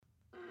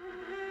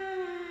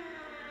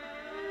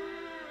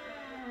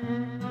Hello,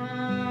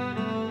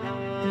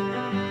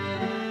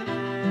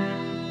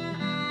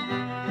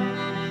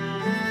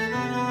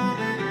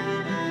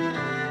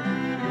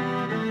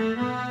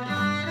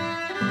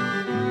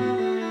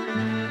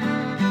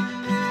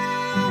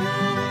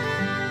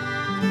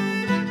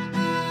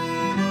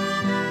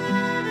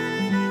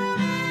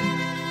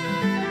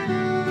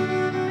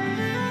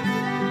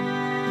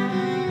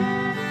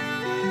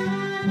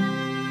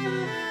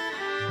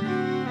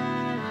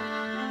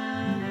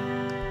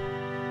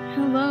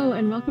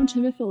 and welcome to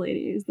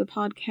Mytholadies, the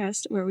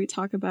podcast where we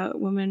talk about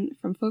women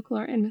from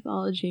folklore and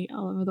mythology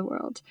all over the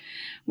world.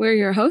 We're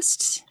your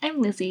hosts.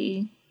 I'm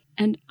Lizzie.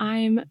 And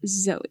I'm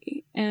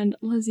Zoe. And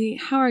Lizzie,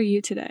 how are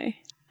you today?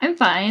 I'm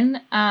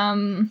fine.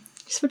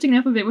 Switching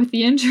up a bit with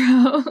the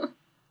intro.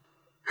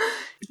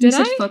 Did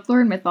I? I?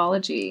 Folklore and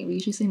mythology. We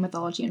usually say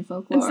mythology and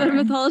folklore. Instead of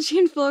mythology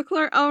and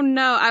folklore? Oh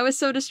no, I was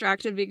so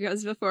distracted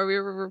because before we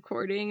were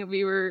recording,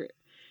 we were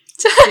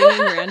singing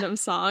random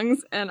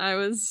songs, and I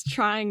was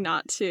trying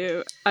not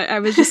to. I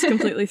was just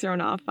completely thrown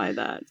off by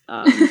that.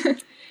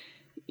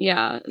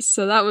 Yeah,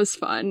 so that was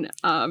fun.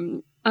 I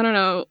don't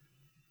know.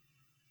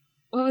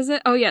 What was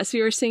it? Oh yes,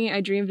 we were singing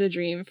 "I Dreamed a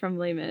Dream" from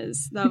Les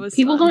Mis. That was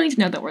People fun. don't need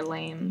to know that we're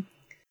lame.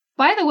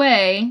 By the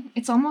way,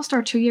 it's almost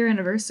our 2-year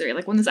anniversary.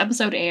 Like when this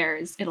episode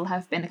airs, it'll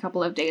have been a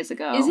couple of days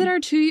ago. Is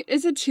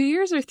it 2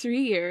 years or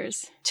 3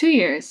 years? 2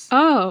 years.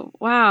 Oh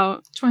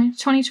wow,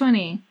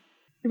 2020.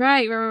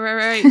 Right.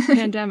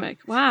 Pandemic.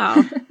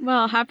 Wow.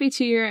 Well, happy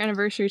 2-year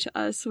anniversary to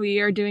us. We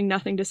are doing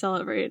nothing to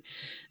celebrate,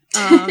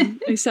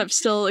 except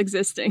still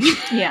existing.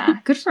 Yeah,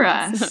 good for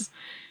us. So,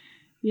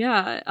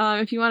 yeah.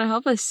 If you want to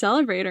help us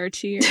celebrate our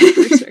 2-year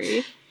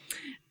anniversary,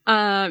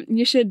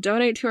 you should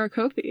donate to our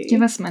Ko-fi.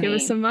 Give us money. Give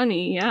us some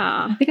money.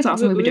 Yeah. I think it's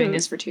awesome we've been doing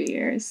this for 2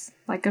 years.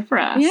 Like, good for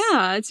us.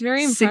 Yeah, it's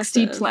very impressive.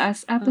 60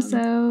 plus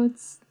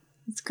episodes.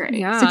 It's great.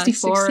 Yeah,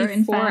 64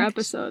 in fact.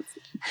 episodes.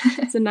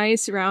 It's a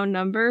nice round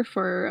number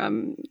for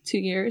 2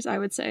 years, I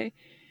would say.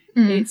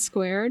 8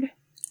 squared.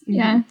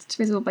 Yeah, it's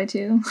divisible by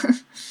 2.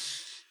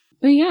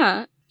 But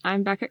yeah,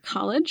 I'm back at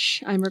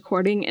college. I'm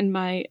recording in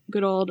my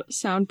good old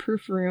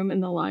soundproof room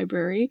in the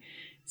library,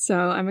 so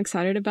I'm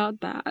excited about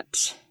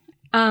that.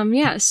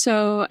 Yeah,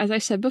 so as I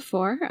said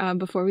before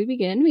we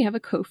begin, we have a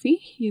Ko-fi.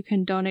 You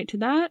can donate to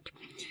that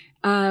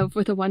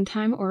with a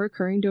one-time or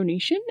recurring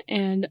donation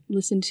and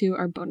listen to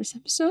our bonus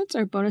episodes.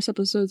 Our bonus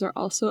episodes are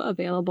also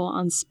available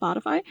on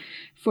Spotify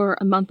for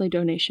a monthly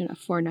donation of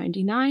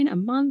 $4.99 a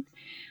month.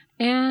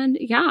 And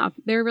yeah,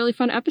 they're really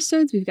fun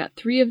episodes. We've got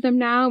 3 of them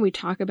now. We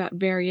talk about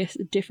various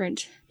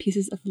different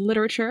pieces of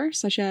literature,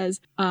 such as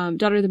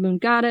Daughter of the Moon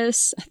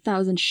Goddess,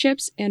 1,000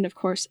 Ships, and of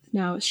course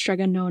now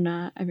Strega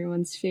Nona,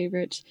 everyone's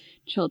favorite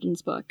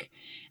children's book.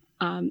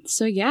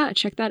 So yeah,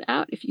 check that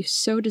out if you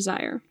so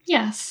desire.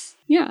 Yes.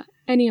 Yeah.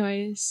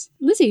 Anyways,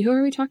 Lizzie, who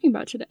are we talking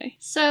about today?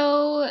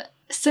 So,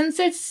 since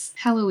it's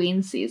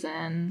Halloween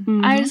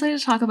season, I decided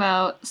to talk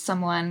about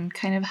someone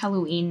kind of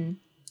Halloween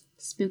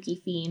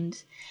spooky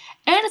themed.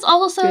 And it's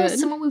also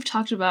someone we've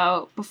talked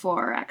about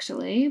before,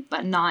 actually,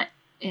 but not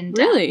in depth.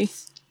 Really?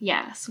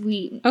 Yes.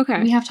 We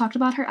have talked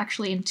about her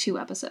actually in 2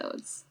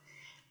 episodes.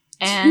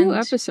 2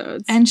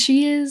 episodes? And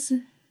she is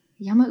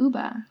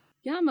Yama-uba.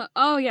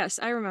 Oh, yes,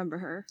 I remember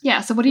her.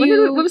 Yeah, so what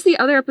was the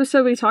other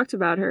episode we talked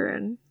about her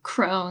in?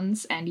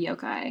 Crones and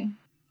yokai.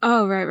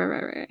 Oh,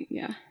 right,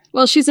 yeah.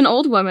 Well, she's an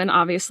old woman,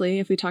 obviously,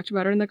 if we talked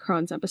about her in the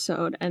Crones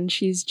episode, and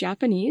she's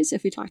Japanese,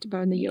 if we talked about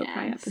her in the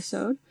yokai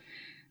episode.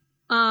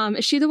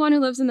 Is she the one who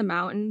lives in the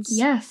mountains?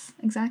 Yes,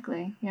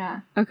 exactly,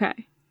 yeah.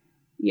 Okay.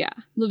 Yeah,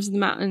 lives in the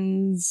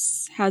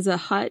mountains, has a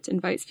hut,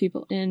 invites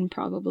people in,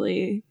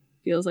 probably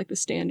feels like the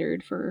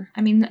standard for... I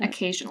mean,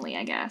 occasionally,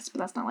 I guess, but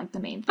that's not, like, the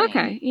main thing.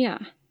 Okay, yeah.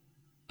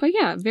 But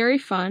yeah, very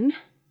fun.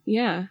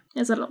 Yeah.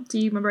 Do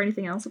you remember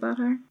anything else about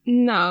her?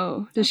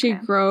 No. Does she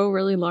grow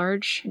really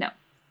large? No.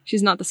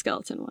 She's not the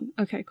skeleton one.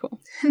 Okay, cool.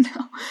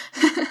 No.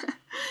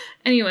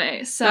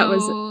 Anyway, so... That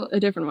was a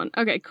different one.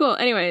 Okay, cool.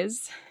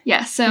 Anyways.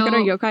 Yeah, so... Check out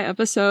our yokai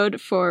episode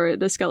for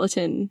the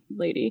skeleton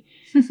lady.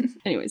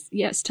 Anyways,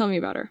 yes, tell me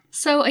about her.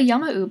 So a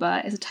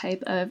Yama-uba is a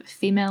type of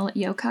female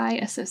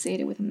yokai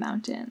associated with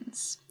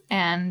mountains.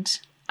 And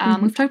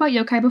we've talked about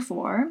yokai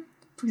before,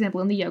 for example,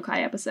 in the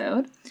yokai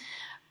episode.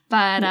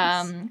 But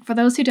for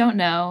those who don't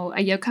know, a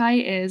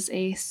yokai is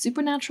a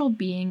supernatural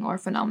being or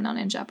phenomenon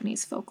in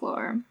Japanese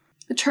folklore.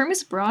 The term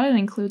is broad and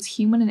includes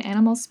human and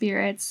animal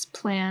spirits,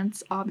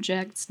 plants,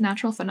 objects,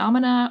 natural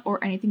phenomena,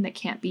 or anything that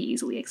can't be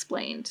easily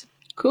explained.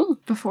 Cool.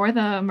 Before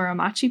the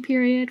Muromachi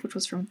period, which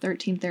was from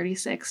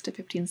 1336 to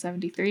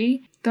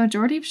 1573, the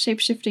majority of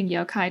shape-shifting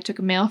yokai took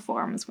male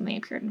forms when they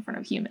appeared in front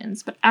of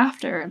humans, but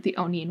after the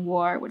Onin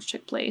War, which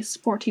took place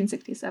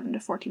 1467 to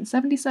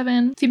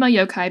 1477, female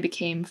yokai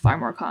became far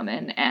more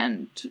common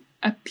and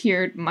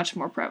appeared much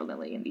more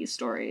prevalently in these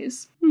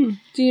stories.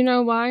 Do you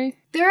know why?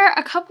 There are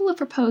a couple of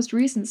proposed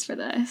reasons for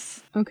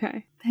this.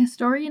 Okay. The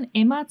historian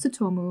Ema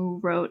Tsutomu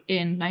wrote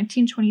in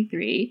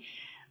 1923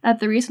 that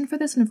the reason for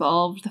this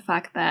involved the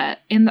fact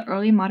that in the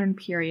early modern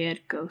period,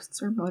 ghosts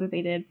were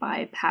motivated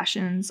by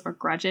passions or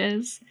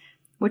grudges,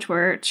 which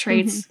were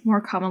traits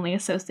more commonly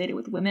associated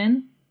with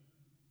women.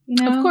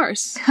 You know? Of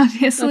course.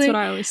 Obviously. That's what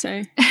I always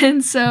say.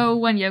 And so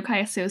when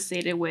yokai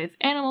associated with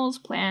animals,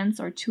 plants,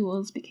 or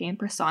tools became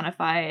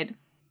personified,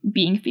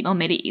 being female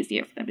made it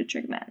easier for them to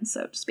trick men.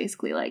 So just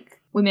basically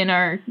like women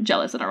are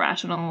jealous and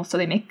irrational, so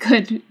they make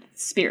good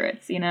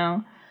spirits, you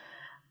know?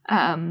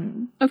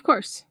 Of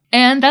course.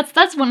 And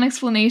that's one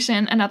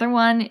explanation. Another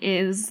one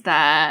is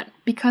that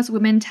because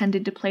women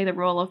tended to play the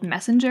role of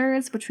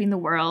messengers between the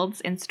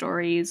worlds in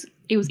stories,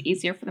 it was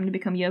easier for them to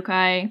become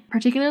yokai,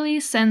 particularly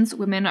since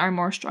women are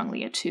more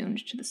strongly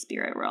attuned to the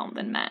spirit realm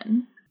than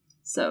men.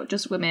 So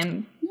just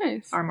women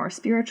are more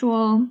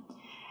spiritual.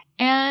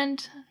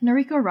 And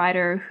Noriko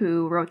Ryder,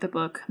 who wrote the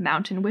book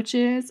Mountain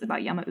Witches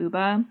about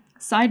Yama-uba,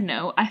 side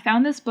note, I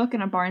found this book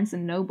in a Barnes &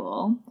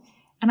 Noble,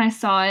 and I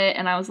saw it,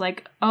 and I was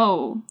like,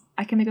 oh,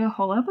 I can make a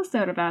whole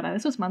episode about it.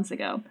 This was months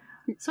ago.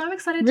 So I'm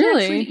excited to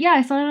actually... Yeah,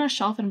 I saw it on a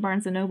shelf in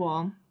Barnes &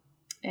 Noble,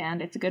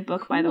 and it's a good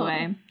book, by the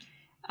way.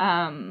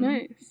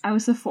 Nice. I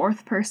was the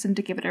 4th person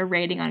to give it a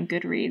rating on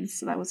Goodreads,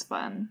 so that was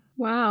fun.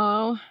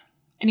 Wow.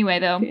 Anyway,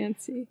 though.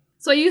 Fancy.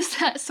 So I used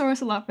that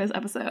source a lot for this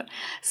episode.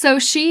 So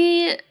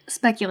she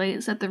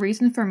speculates that the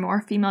reason for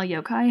more female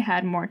yokai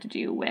had more to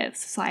do with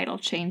societal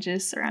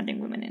changes surrounding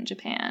women in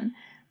Japan.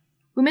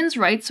 Women's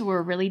rights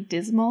were really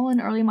dismal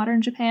in early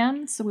modern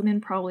Japan, so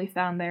women probably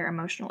found their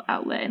emotional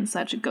outlet in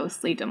such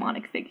ghostly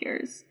demonic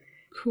figures.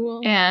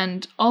 Cool.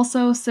 And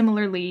also,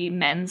 similarly,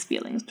 men's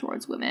feelings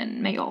towards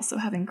women may also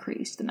have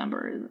increased the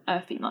number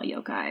of female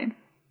yokai.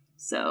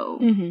 So,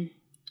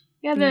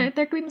 yeah,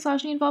 there could be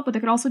misogyny involved, but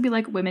there could also be,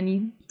 like,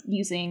 women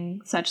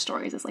using such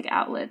stories as, like,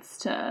 outlets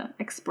to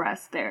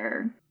express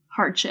their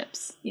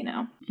hardships, you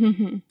know?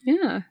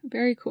 Yeah,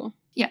 very cool.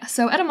 Yeah,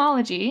 so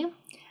etymology.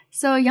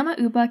 So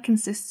Yama-uba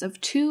consists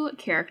of 2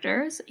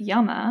 characters,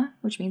 Yama,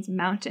 which means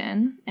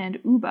mountain, and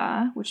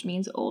uba, which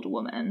means old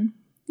woman.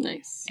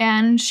 Nice.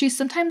 And she's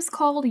sometimes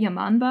called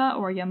Yamanba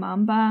or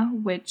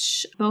Yamamba,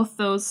 which both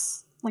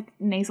those like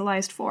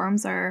nasalized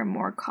forms are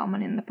more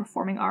common in the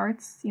performing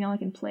arts, you know,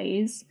 like in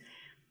plays.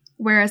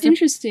 Whereas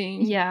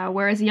interesting.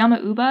 Whereas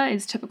Yama-uba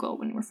is typical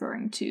when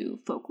referring to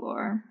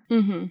folklore.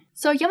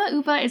 So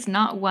Yama-uba is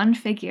not one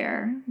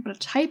figure, but a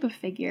type of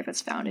figure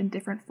that's found in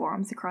different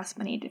forms across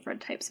many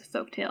different types of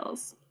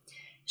folktales.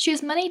 She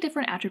has many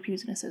different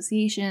attributes and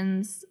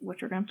associations,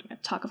 which we're going to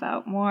talk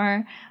about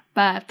more,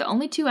 but the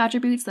only 2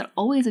 attributes that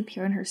always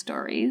appear in her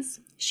stories,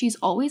 she's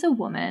always a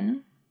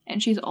woman,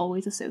 and she's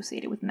always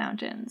associated with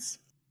mountains.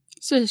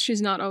 So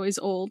she's not always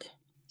old?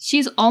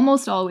 She's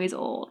almost always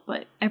old,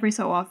 but every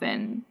so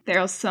often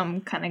there's some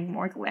kind of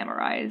more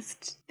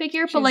glamorized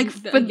figure. She's but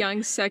like a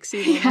young,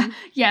 sexy woman.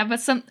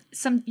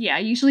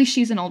 Usually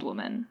she's an old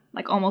woman,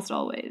 like almost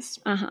always.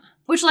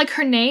 Which like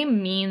her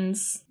name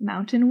means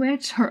mountain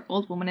witch or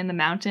old woman in the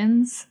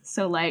mountains.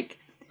 So like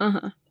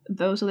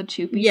those are the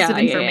 2 pieces of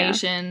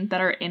information that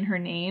are in her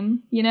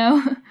name, you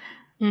know?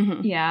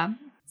 Yeah.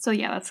 So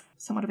yeah, that's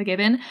somewhat of a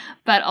given.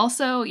 But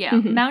also,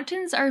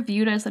 mountains are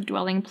viewed as the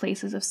dwelling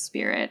places of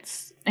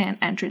spirits and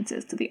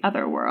entrances to the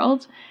other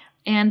world,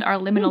 and are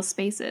liminal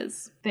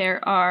spaces.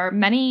 There are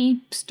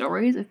many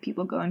stories of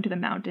people going to the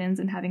mountains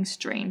and having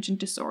strange and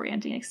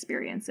disorienting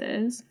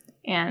experiences.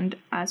 And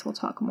as we'll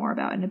talk more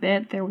about in a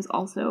bit, there was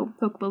also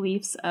folk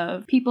beliefs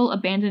of people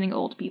abandoning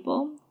old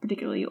people,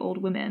 particularly old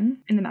women,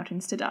 in the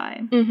mountains to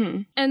die.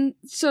 And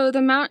so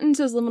the mountains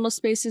as liminal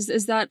spaces,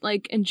 is that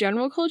like in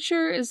general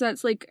culture? Is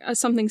that like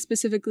something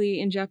specifically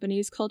in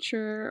Japanese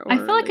culture? Or, I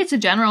feel like it's a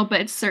general,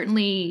 but it's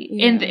certainly,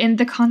 in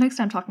the context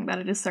I'm talking about,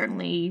 it is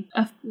certainly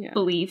a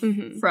belief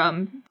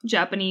from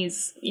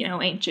Japanese, you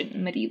know, ancient,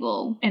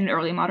 medieval, and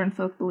early modern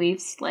folk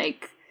beliefs.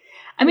 Like,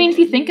 I mean, if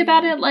you think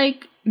about it,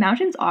 like,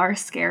 mountains are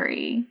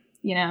scary,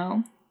 you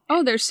know?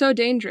 Oh, they're so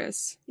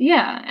dangerous.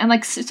 Yeah, and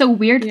like, so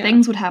weird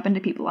things would happen to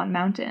people on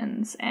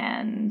mountains,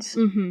 and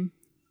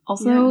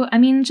also, I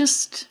mean,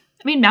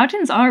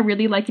 mountains are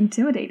really, like,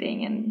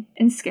 intimidating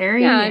and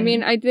scary. Yeah, I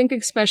mean, I think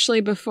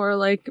especially before,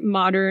 like,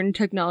 modern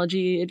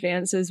technology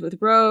advances with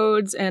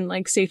roads and,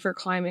 like, safer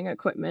climbing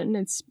equipment,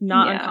 it's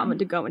not uncommon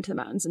to go into the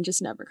mountains and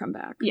just never come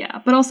back.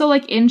 Yeah, but also,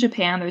 like, in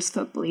Japan, there's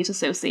folk beliefs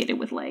associated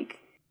with, like,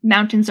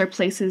 mountains are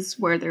places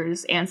where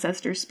there's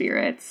ancestor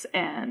spirits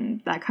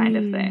and that kind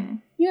of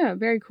thing. Yeah,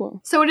 very cool.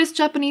 So it is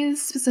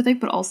Japanese specific,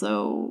 but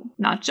also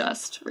not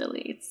just,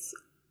 really. It's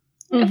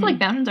I feel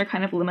like mountains are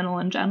kind of liminal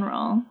in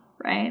general,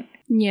 right?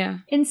 Yeah.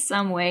 In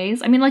some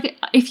ways. I mean, like,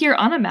 if you're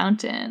on a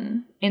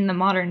mountain in the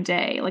modern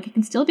day, like, it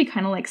can still be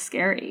kind of, like,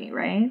 scary,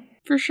 right?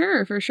 For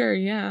sure,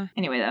 yeah.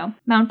 Anyway, though,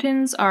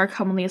 mountains are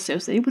commonly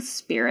associated with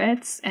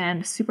spirits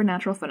and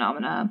supernatural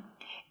phenomena.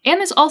 And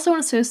there's also an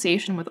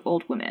association with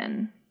old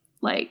women.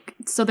 Like,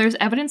 so there's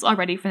evidence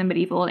already from the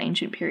medieval and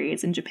ancient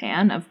periods in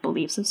Japan of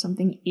beliefs of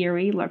something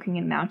eerie lurking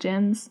in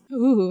mountains.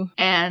 Ooh.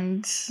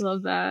 And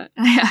love that.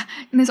 Yeah.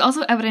 And there's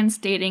also evidence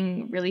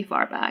dating really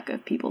far back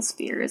of people's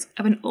fears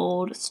of an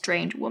old,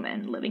 strange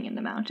woman living in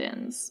the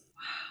mountains.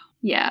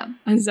 Yeah.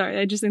 I'm sorry,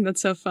 I just think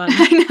that's so fun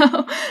I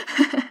know.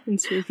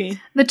 and spooky.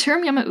 The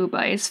term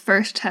Yama-uba is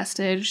first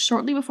tested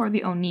shortly before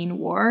the Onin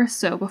War,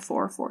 so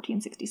before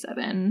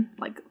 1467,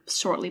 like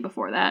shortly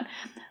before that.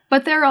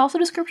 But there are also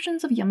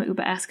descriptions of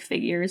Yama-uba-esque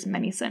figures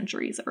many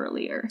centuries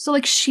earlier. So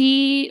like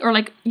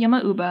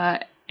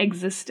Yama-uba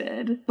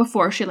existed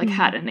before she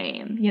had a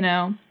name, you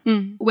know?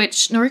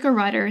 Which Noriko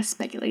Ryder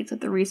speculates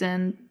that the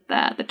reason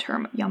that the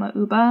term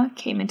Yama-uba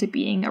came into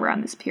being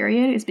around this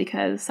period is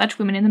because such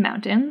women in the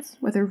mountains,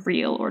 whether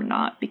real or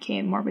not,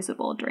 became more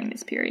visible during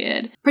this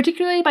period.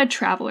 Particularly by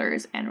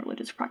travelers and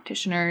religious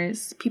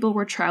practitioners. People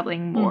were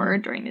traveling more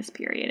during this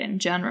period in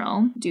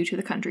general due to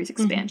the country's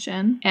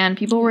expansion, and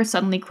people were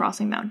suddenly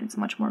crossing mountains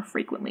much more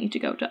frequently to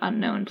go to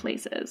unknown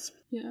places.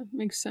 Yeah,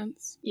 makes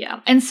sense.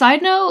 Yeah. And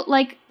side note,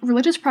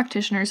 religious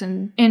practitioners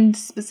in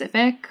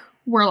specific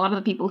were a lot of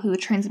the people who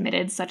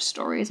transmitted such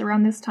stories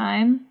around this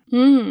time.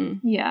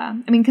 Yeah.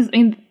 I mean, because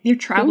you're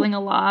traveling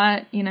a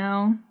lot, you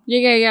know?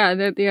 Yeah.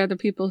 They're the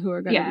people who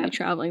are going to be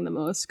traveling the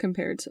most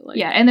compared to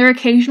Yeah, and they're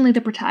occasionally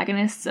the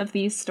protagonists of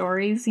these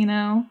stories, you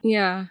know?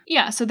 Yeah.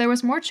 Yeah, so there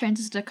was more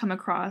chances to come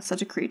across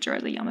such a creature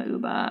as a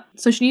Yama-uba.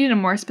 So she needed a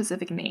more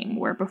specific name,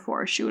 where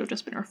before she would have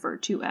just been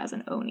referred to as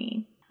an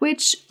Oni.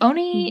 Which,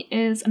 Oni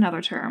is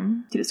another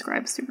term to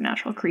describe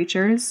supernatural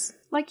creatures,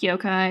 like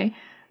yokai.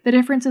 The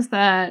difference is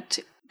that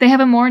they have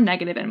a more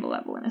negative and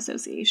malevolent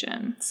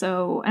association.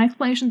 So, an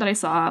explanation that I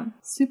saw,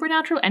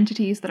 supernatural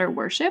entities that are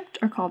worshipped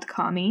are called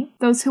kami.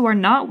 Those who are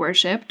not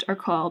worshipped are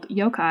called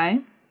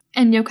yokai.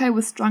 And yokai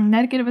with strong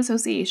negative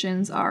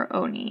associations are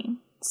oni.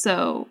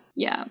 So,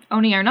 yeah,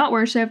 oni are not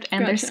worshipped,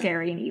 and they're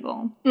scary and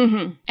evil.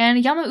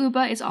 And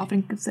Yama-uba is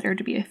often considered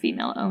to be a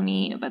female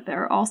oni, but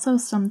there are also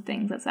some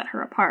things that set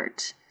her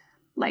apart.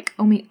 Like,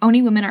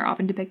 oni women are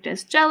often depicted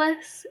as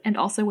jealous, and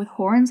also with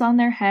horns on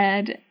their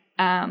head,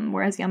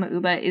 whereas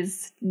Yama-uba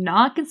is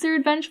not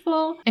considered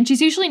vengeful. And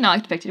she's usually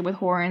not depicted with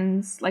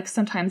horns. Like,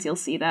 sometimes you'll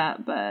see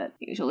that, but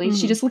usually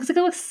she just looks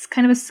like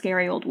kind of a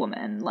scary old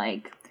woman.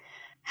 Like,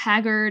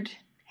 haggard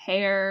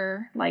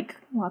hair, like,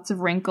 lots of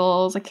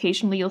wrinkles.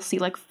 Occasionally you'll see,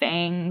 like,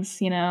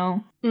 fangs, you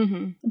know?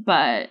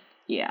 But,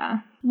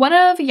 yeah. One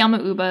of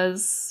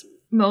Yama-uba's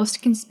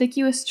most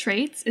conspicuous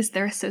traits is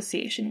their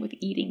association with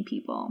eating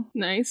people.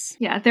 Nice.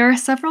 Yeah, there are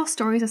several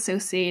stories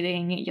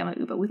associating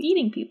Yama-uba with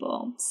eating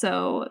people.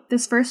 So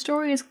this first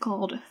story is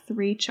called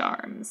 3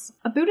 Charms.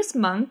 A Buddhist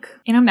monk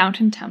in a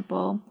mountain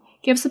temple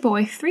gives a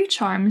boy 3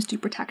 charms to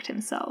protect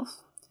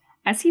himself.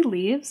 As he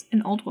leaves,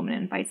 an old woman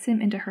invites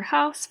him into her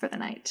house for the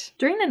night.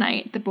 During the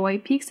night, the boy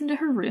peeks into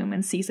her room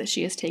and sees that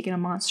she has taken a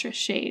monstrous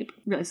shape.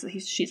 Realizes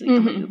that she's a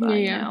Yama-uba,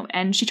 you know,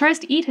 and she tries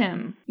to eat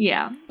him.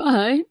 Yeah.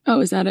 But,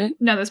 is that it?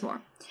 No, there's more.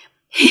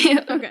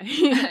 Okay.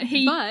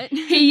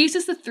 He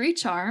uses the 3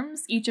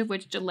 charms, each of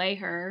which delay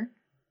her,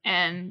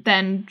 and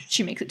then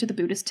she makes it to the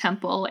Buddhist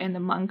temple, and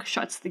the monk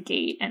shuts the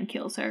gate and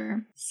kills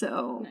her.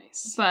 So,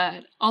 nice.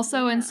 But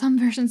also in some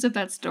versions of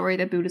that story,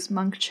 the Buddhist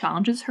monk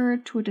challenges her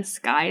to a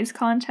disguise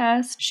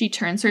contest. She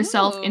turns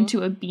herself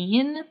into a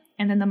bean,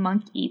 and then the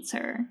monk eats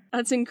her.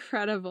 That's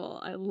incredible.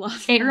 I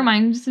love it. It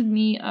reminds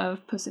me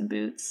of Puss in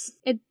Boots.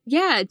 It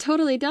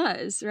totally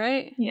does,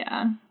 right?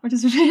 Yeah, which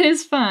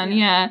is fun,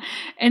 yeah.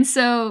 And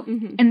so,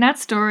 in that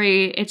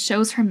story, it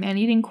shows her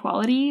man-eating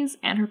qualities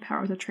and her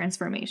powers of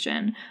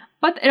transformation.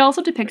 But it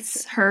also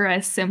depicts her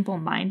as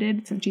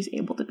simple-minded, since she's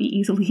able to be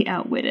easily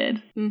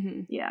outwitted.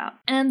 Yeah.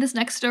 And this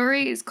next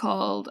story is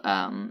called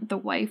The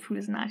Wife Who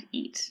Does Not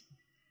Eat.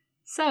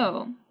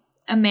 So,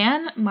 a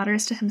man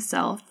mutters to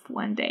himself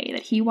one day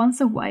that he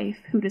wants a wife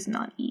who does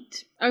not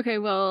eat. Okay,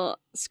 well,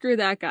 screw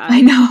that guy.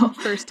 I know.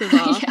 First of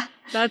all. Yeah.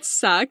 That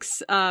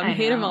sucks. I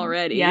hate him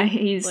already. Yeah,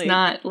 he's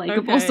not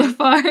likable so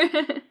far.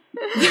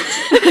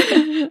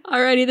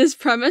 Already, this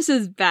premise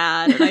is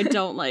bad, and I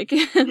don't like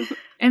it.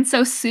 And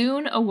so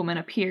soon, a woman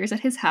appears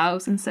at his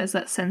house and says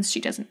that since she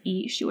doesn't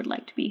eat, she would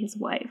like to be his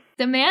wife.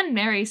 The man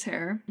marries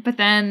her, but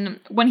then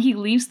when he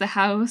leaves the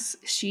house,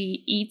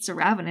 she eats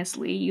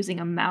ravenously using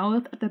a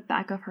mouth at the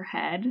back of her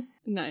head.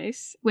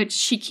 Nice. Which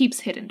she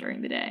keeps hidden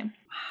during the day.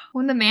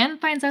 When the man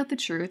finds out the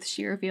truth,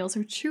 she reveals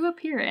her true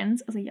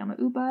appearance as a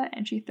Yama-uba,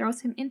 and she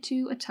throws him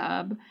into a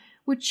tub,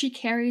 which she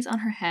carries on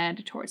her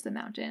head towards the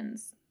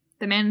mountains.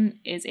 The man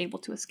is able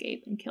to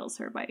escape and kills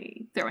her by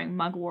throwing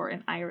mugwort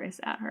and iris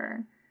at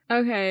her.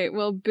 Okay,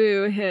 well,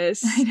 boo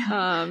hiss.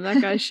 That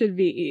guy should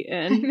be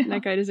eaten.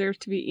 That guy deserves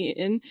to be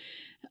eaten.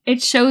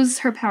 It shows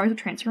her powers of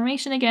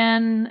transformation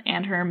again,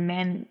 and her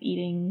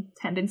man-eating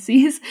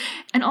tendencies,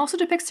 and also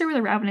depicts her with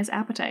a ravenous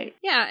appetite.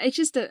 Yeah, it's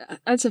just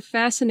that's a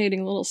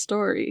fascinating little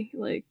story,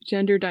 like,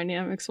 gender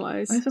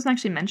dynamics-wise. Well, this wasn't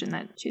actually mentioned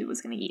that she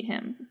was going to eat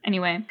him.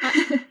 Anyway.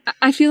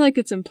 I feel like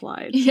it's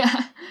implied.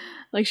 Yeah.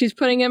 Like, she's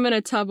putting him in a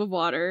tub of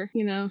water,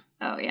 you know?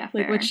 Oh, yeah,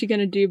 fair. Like, what's she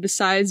gonna do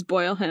besides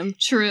boil him?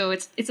 True,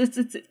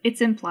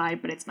 it's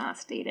implied, but it's not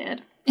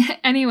stated.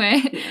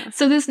 Anyway,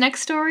 So this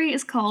next story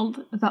is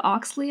called The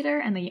Ox Leader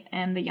and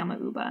the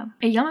Yama-uba.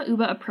 A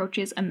Yama-uba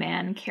approaches a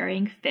man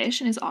carrying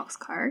fish in his ox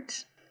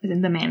cart. As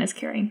in, the man is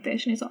carrying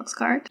fish in his ox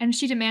cart. And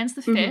she demands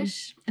the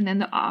fish and then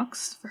the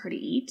ox for her to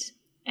eat.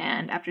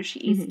 And after she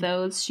eats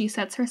those, she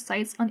sets her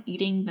sights on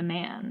eating the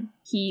man.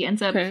 He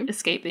ends up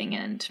escaping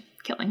and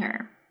killing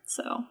her.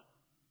 So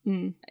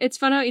it's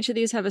fun how each of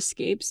these have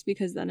escapes,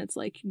 because then it's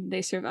like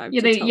they survive.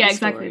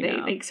 Exactly.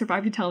 They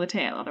survive to tell the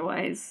tale.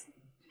 Otherwise,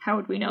 how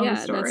would we know the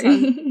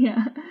story?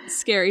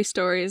 Scary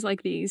stories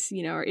like these,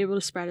 are able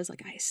to spread as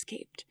like, I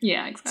escaped.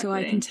 Yeah, exactly. So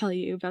I can tell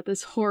you about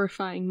this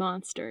horrifying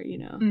monster,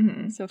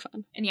 So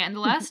fun. And in the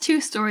last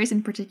two stories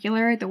in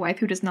particular, the wife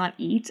who does not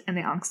eat and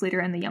the ox leader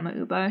and the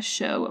Yamauba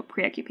show a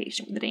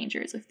preoccupation with the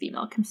dangers of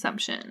female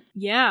consumption.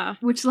 Yeah.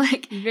 Which,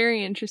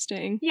 very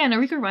interesting. Yeah,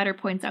 Noriko Ryder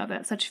points out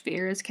that such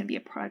fears can be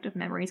a product of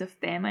memories of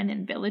famine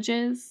in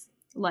villages.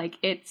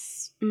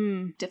 It's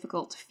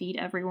difficult to feed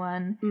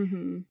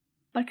everyone.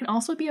 But it can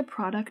also be a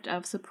product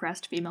of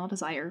suppressed female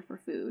desire for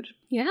food.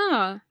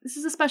 Yeah. This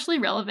is especially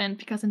relevant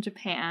because in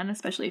Japan,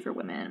 especially for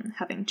women,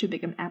 having too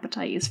big of an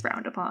appetite is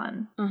frowned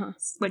upon.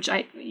 Which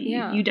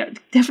you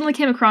definitely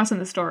came across in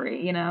the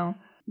story,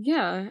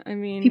 Yeah, I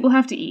mean... people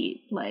have to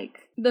eat,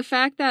 The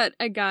fact that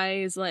a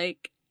guy is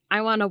like,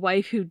 I want a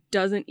wife who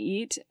doesn't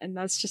eat, and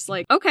that's just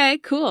like, okay,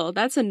 cool,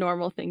 that's a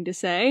normal thing to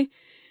say.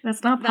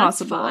 That's not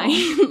possible.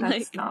 That's fine.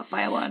 That's not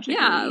biologically.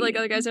 Yeah,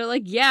 other guys are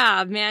like,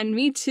 yeah, man,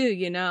 me too,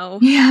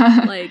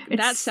 Yeah.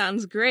 That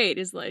sounds great.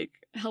 Is like,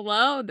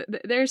 hello?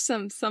 There's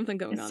something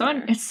going on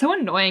there. It's so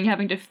annoying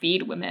having to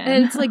feed women.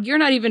 And it's like, you're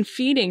not even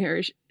feeding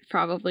her,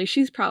 probably.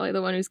 She's probably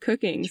the one who's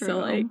cooking. True.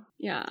 So,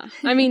 yeah.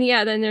 I mean,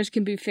 yeah, then there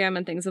can be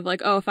famine things of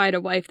like, oh, if I had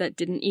a wife that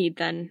didn't eat,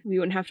 then we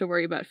wouldn't have to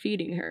worry about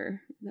feeding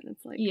her. Then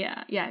it's like...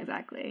 Yeah,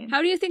 exactly.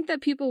 How do you think that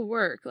people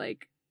work?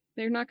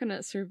 They're not going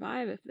to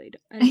survive if they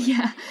don't. Anyway.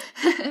 Yeah.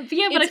 But I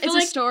feel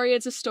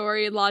it's a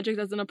story. Logic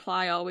doesn't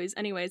apply always.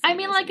 Anyways.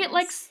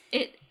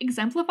 It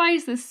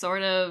exemplifies this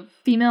sort of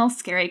female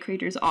scary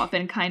creatures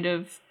often kind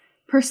of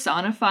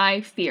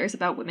personify fears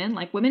about women.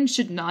 Women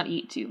should not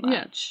eat too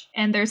much.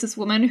 Yeah. And there's this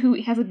woman who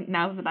has a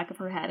mouth at the back of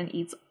her head and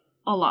eats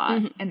a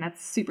lot, and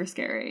that's super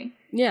scary.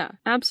 Yeah,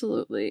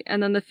 absolutely.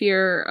 And then the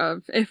fear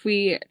of, if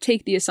we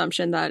take the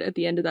assumption that at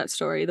the end of that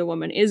story, the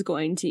woman is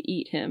going to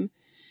eat him,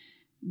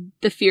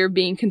 the fear of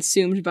being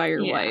consumed by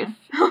your wife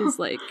is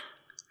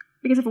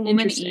because if a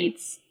woman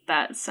eats,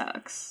 that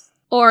sucks.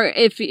 Or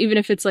even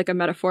if it's a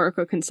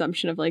metaphorical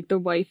consumption of the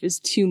wife is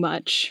too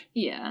much.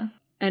 Yeah.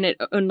 And it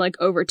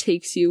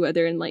overtakes you,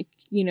 whether in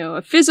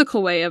a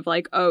physical way of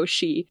oh,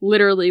 she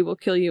literally will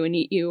kill you and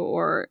eat you,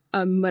 or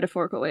a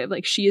metaphorical way of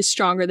she is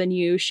stronger than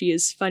you, she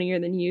is funnier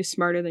than you,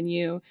 smarter than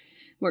you,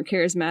 more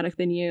charismatic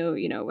than you,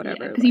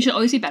 whatever. Because you should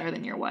always be better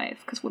than your wife,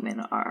 because women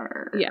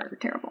are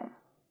terrible.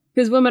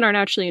 Because women are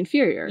naturally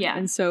inferior. Yeah.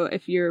 And so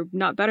if you're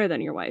not better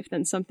than your wife,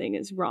 then something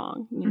is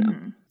wrong,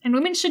 And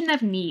women shouldn't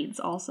have needs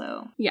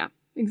also. Yeah,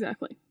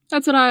 exactly.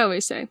 That's what I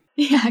always say.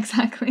 Yeah,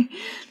 exactly.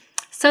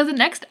 So the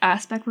next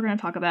aspect we're going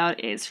to talk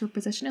about is her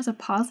position as a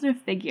positive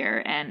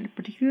figure, and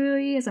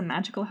particularly as a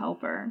magical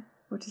helper,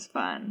 which is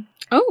fun.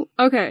 Oh,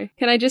 okay.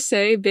 Can I just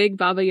say big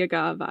Baba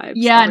Yaga vibes?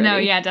 Yeah,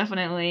 already.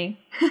 Definitely.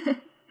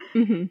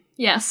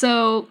 Yeah,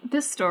 so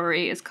this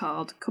story is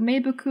called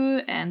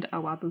Komebuku and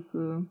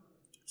Awabuku.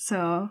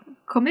 So,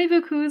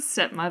 Komebuku's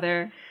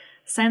stepmother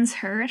sends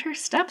her and her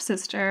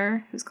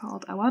stepsister, who's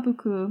called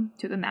Awabuku,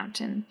 to the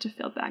mountain to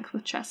fill bags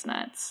with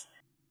chestnuts.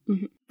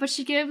 But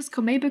she gives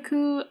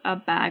Komebuku a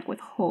bag with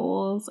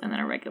holes and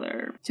then a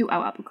regular to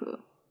Awabuku.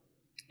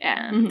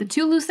 And the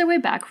two lose their way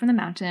back from the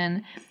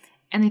mountain,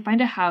 and they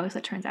find a house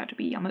that turns out to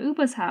be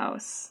Yamauba's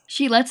house.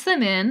 She lets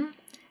them in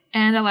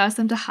and allows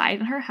them to hide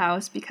in her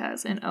house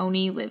because an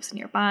Oni lives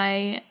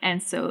nearby,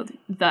 and so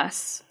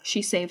thus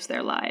she saves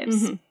their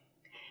lives.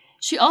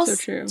 She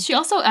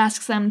also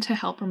asks them to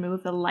help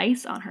remove the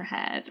lice on her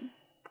head.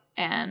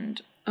 And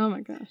oh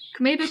my gosh.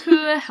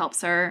 Komebuku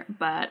helps her,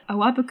 but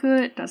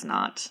Awabuku does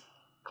not.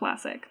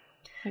 Classic.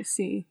 I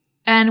see.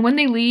 And when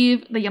they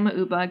leave, the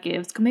Yamauba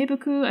gives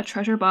Komebuku a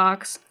treasure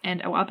box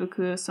and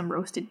Awabuku some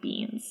roasted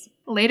beans.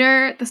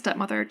 Later, the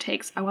stepmother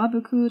takes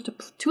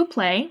Awabuku to a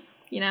play,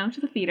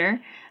 to the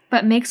theater,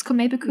 but makes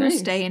Komebuku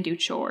stay and do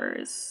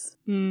chores.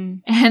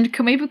 And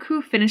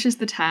Komebuku finishes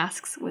the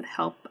tasks with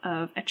help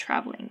of a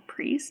traveling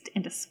priest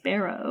and a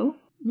sparrow,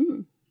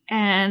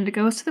 and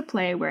goes to the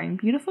play wearing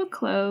beautiful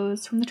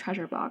clothes from the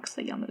treasure box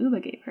that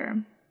Yamauba gave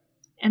her.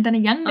 And then a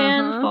young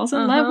man falls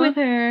in love with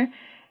her,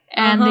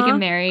 and they get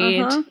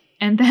married.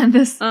 And then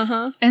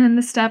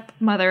the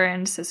stepmother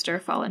and sister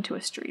fall into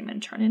a stream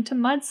and turn into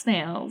mud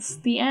snails.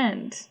 The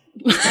end.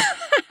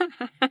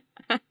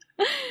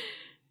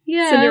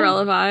 Yeah,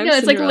 Cinderella vibes. No,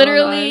 it's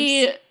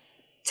literally vibes.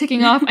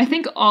 Ticking off, I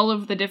think, all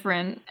of the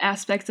different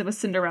aspects of a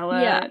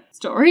Cinderella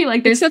story.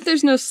 Except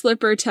there's no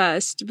slipper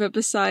test, but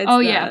besides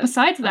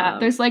besides that,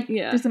 there's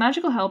the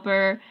magical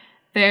helper,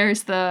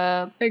 there's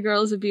the... A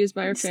girl is abused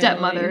by her family.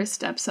 Stepmother,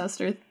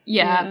 stepsister,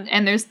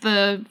 and there's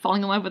the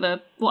falling in love with I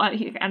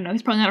don't know,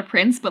 he's probably not a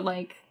prince, but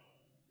a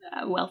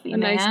wealthy man,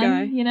 nice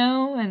guy.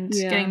 And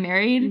getting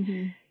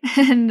married.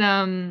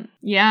 And,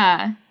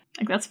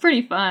 that's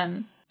pretty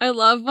fun. I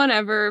love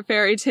whenever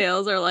fairy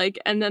tales are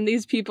and then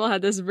these people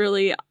had this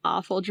really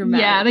awful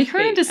dramatic they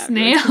turn into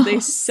snails. They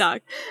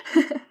suck.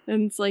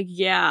 And it's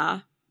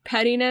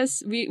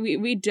pettiness,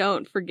 we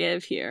don't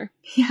forgive here.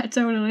 Yeah,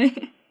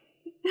 totally.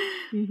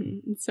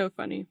 It's so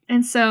funny.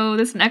 And so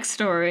this next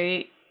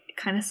story,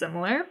 kind of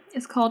similar,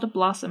 is called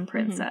Blossom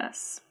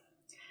Princess.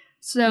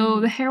 So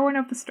the heroine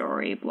of the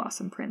story,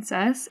 Blossom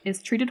Princess,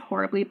 is treated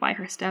horribly by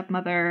her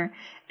stepmother,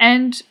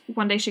 and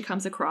one day she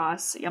comes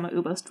across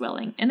Yama-uba's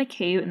dwelling in a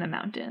cave in the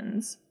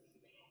mountains.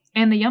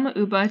 And the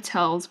Yama-uba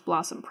tells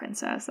Blossom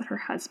Princess that her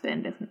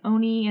husband is an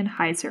oni and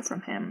hides her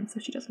from him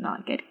so she does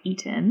not get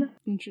eaten.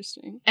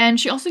 Interesting. And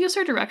she also gives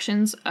her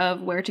directions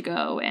of where to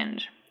go,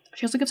 and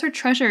she also gives her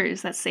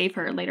treasures that save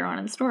her later on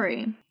in the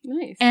story.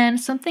 Nice. And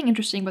something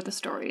interesting about the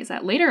story is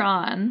that later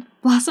on,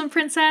 Blossom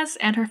Princess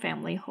and her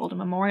family hold a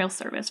memorial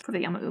service for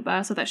the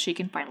Yama-uba so that she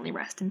can finally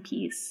rest in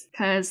peace.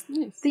 Because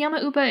the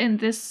Yama-uba in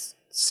this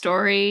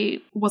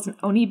story wasn't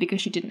oni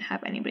because she didn't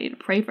have anybody to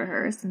pray for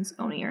her, since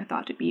oni are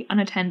thought to be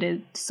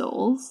unattended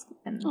souls,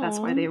 and that's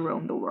why they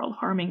roam the world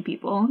harming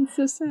people. That's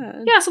so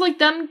sad. Yeah, so like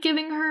them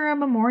giving her a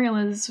memorial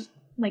is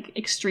like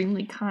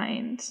extremely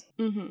kind.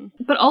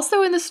 But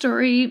also in the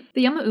story,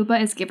 the Yama-uba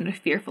is given a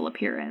fearful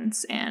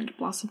appearance, and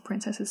Blossom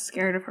Princess is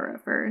scared of her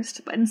at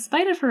first, but in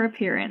spite of her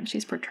appearance,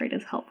 she's portrayed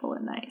as helpful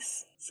and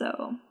nice. So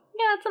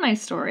yeah, it's a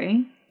nice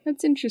story.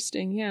 That's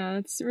interesting. Yeah,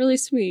 it's really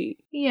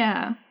sweet.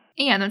 Yeah.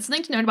 And then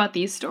something to note about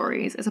these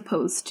stories, as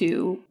opposed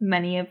to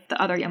many of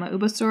the other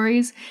Yama-uba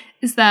stories,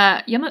 is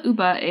that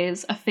Yama-uba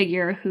is a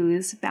figure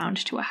who's bound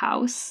to a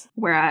house,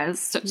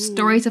 whereas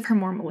stories of her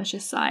more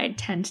malicious side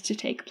tend to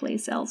take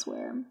place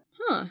elsewhere.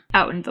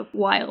 Out in the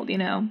wild, you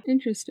know?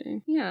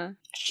 Interesting. Yeah.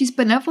 She's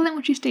benevolent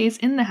when she stays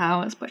in the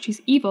house, but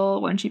she's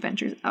evil when she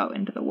ventures out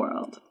into the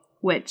world.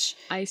 Which,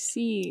 I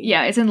see.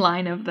 Yeah, is in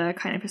line of the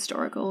kind of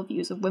historical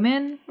views of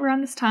women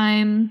around this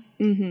time.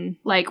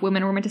 Like,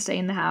 women were meant to stay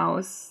in the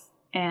house.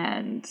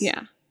 And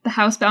the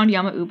housebound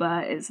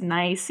Yama-uba is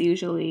nice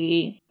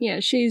usually. Yeah,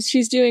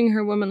 she's doing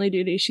her womanly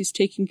duty. She's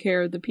taking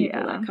care of the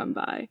people that come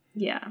by.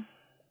 Yeah,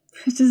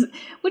 which is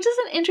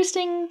an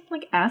interesting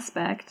like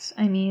aspect.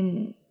 I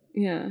mean,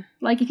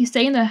 like if you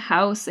stay in the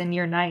house and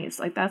you're nice,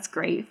 like that's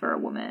great for a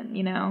woman,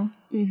 you know.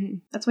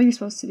 That's what you're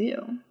supposed to do.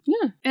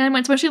 Yeah, and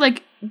when she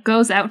like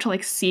goes out to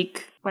like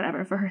seek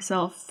whatever for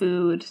herself,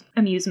 food,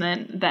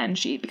 amusement, then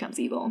she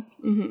becomes evil.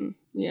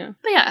 Yeah,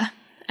 but yeah.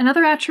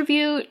 Another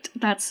attribute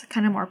that's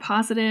kind of more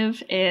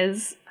positive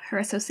is her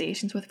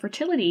associations with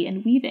fertility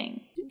and weaving.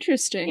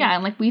 Interesting. Yeah,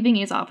 and like weaving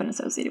is often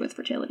associated with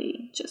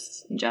fertility,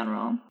 just in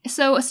general.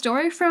 So a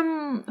story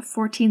from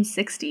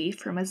 1460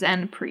 from a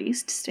Zen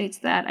priest states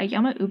that a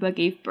Yama-uba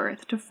gave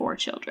birth to 4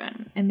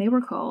 children, and they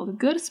were called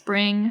Good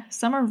Spring,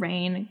 Summer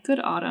Rain, Good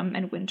Autumn,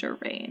 and Winter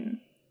Rain.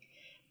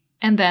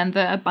 And then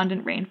the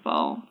abundant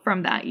rainfall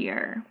from that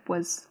year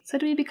was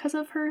said to be because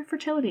of her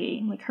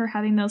fertility, like her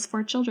having those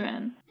 4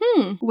 children.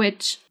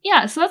 Which,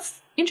 yeah, so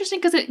that's interesting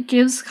because it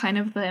gives kind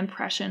of the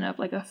impression of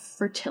like a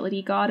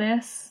fertility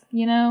goddess,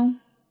 you know?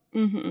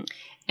 And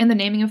the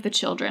naming of the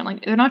children,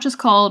 like they're not just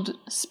called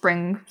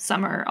spring,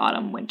 summer,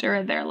 autumn,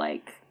 winter. They're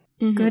like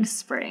good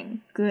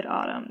spring, good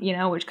autumn, you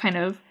know, which kind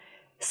of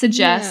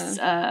suggests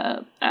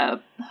a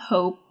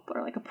hope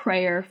or like a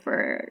prayer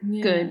for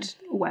good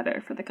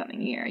weather for the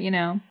coming year, you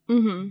know?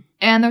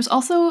 And there's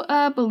also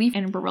a belief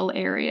in rural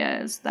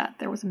areas that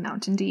there was a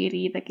mountain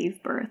deity that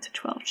gave birth to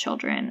 12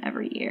 children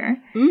every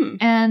year.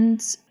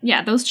 And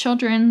yeah, those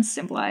children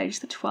symbolize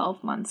the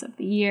 12 months of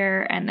the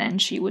year, and then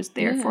she was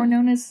therefore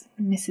known as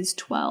Mrs.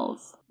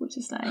 12, which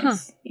is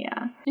nice.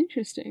 Yeah.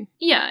 Interesting.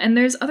 Yeah, and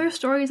there's other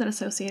stories that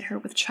associate her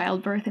with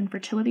childbirth and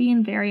fertility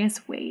in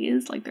various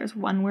ways. Like there's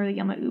one where the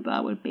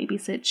Yama-uba would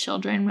babysit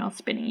children while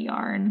spinning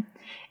yarn,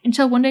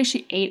 until one day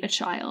she ate a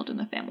child and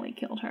the family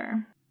killed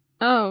her.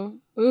 Oh,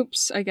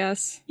 oops, I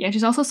guess. Yeah,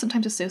 she's also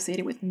sometimes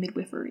associated with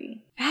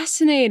midwifery.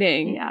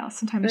 Fascinating. Yeah,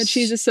 sometimes. That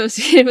she's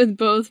associated with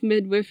both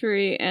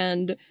midwifery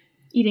and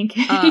eating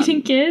kids.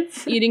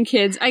 Eating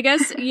kids. I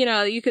guess, you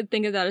know, you could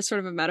think of that as sort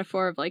of a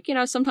metaphor of like, you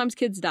know, sometimes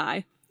kids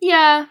die.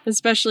 Yeah.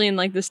 Especially in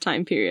like this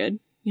time period.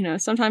 You know,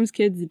 sometimes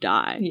kids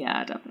die.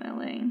 Yeah,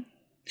 definitely.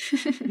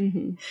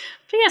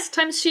 But yeah,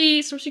 sometimes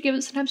she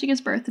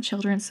gives birth to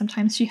children,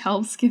 sometimes she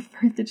helps give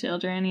birth to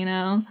children, you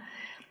know.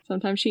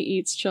 Sometimes she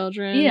eats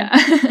children. Yeah.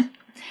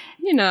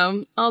 You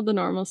know, all the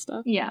normal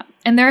stuff. Yeah.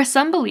 And there are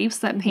some beliefs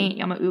that paint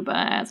Yama-uba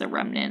as a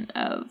remnant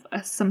of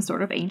some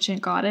sort of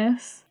ancient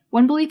goddess.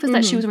 One belief is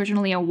that she was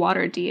originally a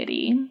water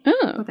deity,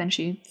 but then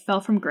she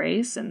fell from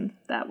grace, and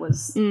that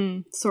was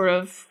sort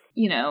of,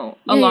 you know,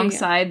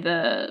 alongside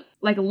the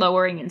like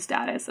lowering in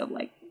status of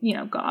like, you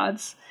know,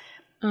 gods.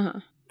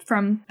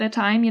 From the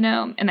time, you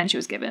know, and then she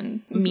was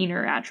given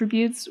meaner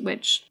attributes,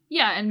 which,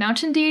 yeah, and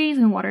mountain deities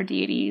and water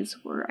deities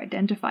were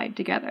identified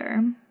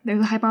together. There's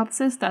a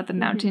hypothesis that the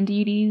mountain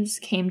deities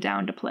came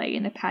down to play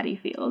in the paddy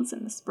fields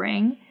in the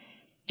spring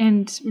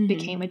and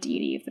became a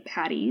deity of the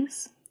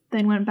paddies,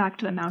 then went back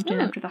to the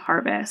mountain after the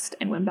harvest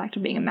and went back to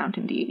being a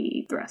mountain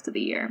deity the rest of the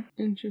year.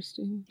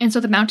 Interesting. And so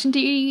the mountain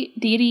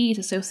deity is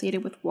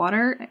associated with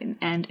water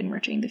and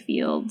enriching the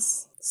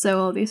fields.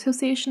 So the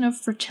association of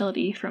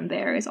fertility from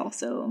there is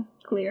also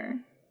clear.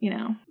 you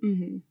know.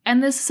 Mm-hmm.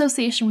 And this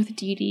association with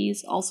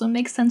deities also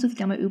makes sense with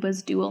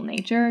Yama-uba's dual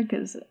nature,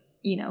 because,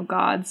 you know,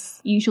 gods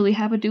usually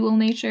have a dual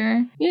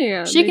nature.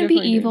 Yeah, She they can be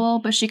definitely do. evil,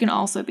 but she can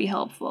also be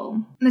helpful.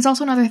 And there's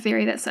also another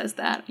theory that says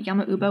that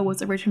Yama-uba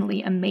was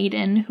originally a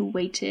maiden who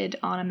waited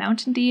on a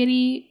mountain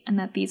deity, and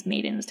that these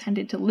maidens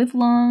tended to live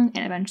long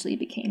and eventually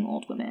became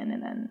old women,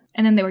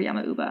 and then they were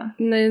Yama-uba.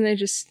 And then they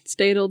just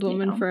stayed old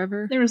woman know.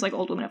 forever. They were just like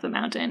old women of the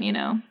mountain, you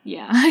know?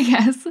 Yeah, I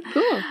guess.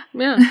 Cool.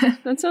 Yeah,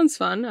 that sounds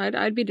fun.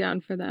 I'd be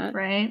down for that.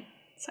 Right?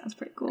 Sounds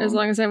pretty cool. As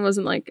long as I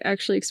wasn't like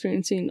actually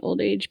experiencing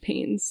old age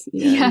pains.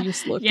 You know, you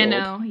just looked yeah, old.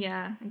 no,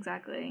 yeah,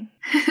 exactly.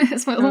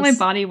 As long as my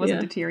body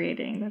wasn't yeah.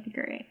 deteriorating, that'd be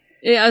great.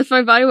 Yeah, if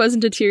my body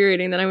wasn't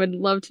deteriorating, then I would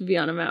love to be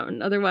on a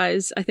mountain.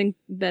 Otherwise, I think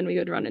then we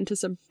would run into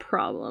some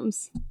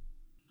problems.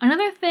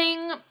 Another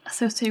thing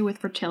associated with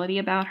fertility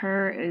about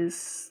her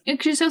is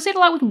she's associated a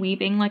lot with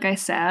weaving, like I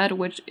said,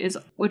 which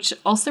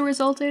also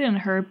resulted in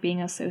her being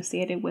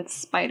associated with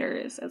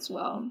spiders as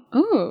well.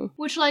 Oh.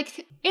 Which,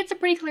 like, it's a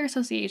pretty clear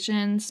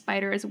association.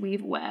 Spiders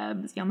weave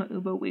webs.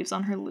 Yama-uba weaves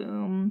on her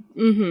loom.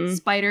 Mm-hmm.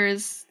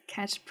 Spiders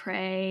catch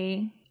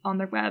prey on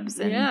their webs,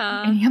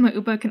 and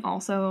Yama-uba can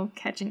also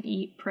catch and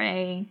eat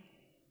prey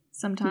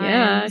sometimes.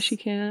 Yeah, she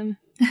can.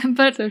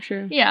 But so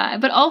true. Yeah,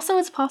 but also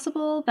it's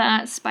possible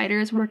that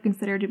spiders were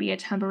considered to be a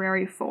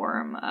temporary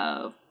form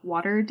of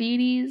water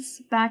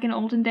deities back in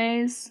olden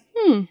days.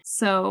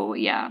 So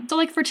yeah, so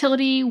like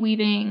fertility,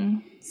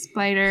 weaving,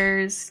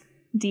 spiders,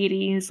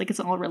 deities, like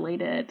it's all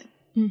related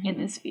in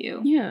this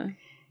view. Yeah.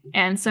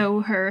 And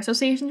so her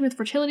associations with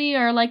fertility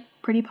are like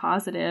pretty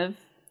positive,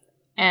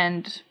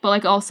 but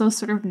like also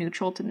sort of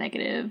neutral to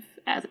negative,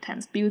 as it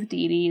tends to be with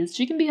deities.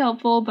 She can be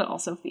helpful, but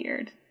also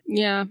feared.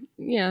 Yeah,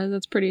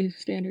 that's pretty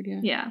standard, yeah.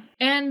 Yeah.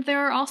 And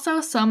there are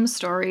also some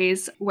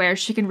stories where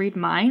she can read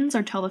minds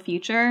or tell the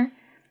future,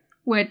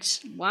 which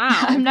wow.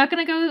 I'm not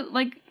going to go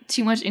like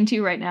too much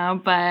into right now,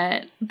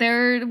 but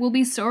there will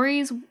be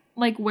stories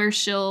like where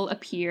she'll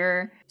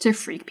appear to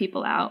freak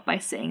people out by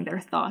saying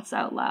their thoughts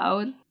out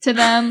loud to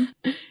them.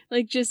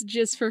 Like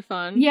just for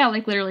fun? Yeah,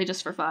 like literally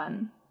just for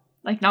fun.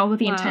 Like not with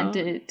the intent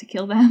to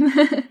kill them.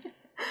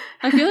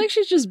 I feel like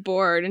she's just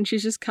bored and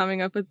she's just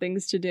coming up with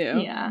things to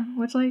do. Yeah,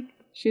 which like...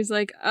 She's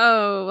like,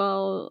 oh,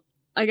 well,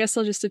 I guess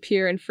I'll just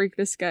appear and freak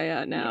this guy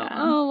out now. Yeah.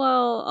 Oh,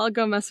 well, I'll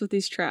go mess with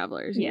these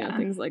travelers. You know,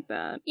 things like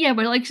that. Yeah,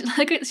 but like she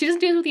doesn't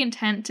do it with the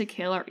intent to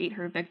kill or eat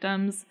her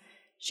victims.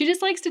 She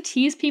just likes to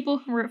tease people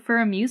for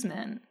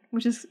amusement,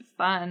 which is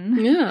fun.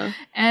 Yeah.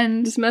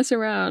 And just mess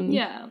around.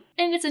 Yeah.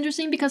 And it's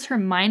interesting because her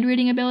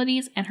mind-reading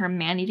abilities and her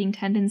man-eating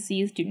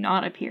tendencies do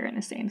not appear in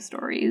the same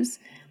stories.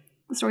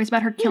 The stories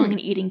about her killing and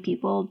eating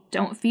people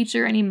don't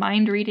feature any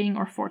mind-reading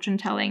or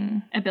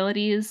fortune-telling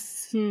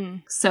abilities.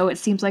 So it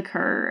seems like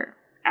her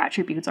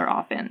attributes are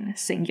often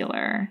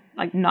singular,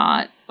 like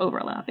not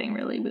overlapping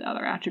really with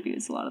other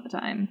attributes a lot of the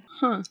time.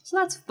 Huh. So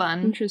that's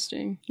fun.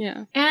 Interesting.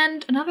 Yeah.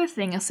 And another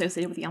thing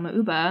associated with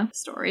Yama-uba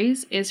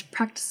stories is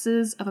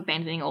practices of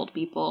abandoning old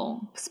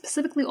people,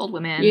 specifically old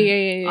women,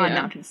 on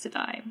mountains to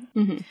die.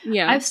 Mm-hmm.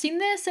 Yeah. I've seen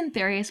this in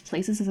various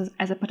places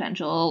as a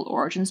potential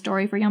origin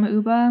story for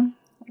Yama-uba.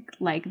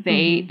 Like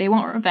they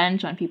want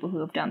revenge on people who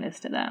have done this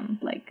to them.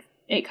 Like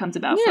it comes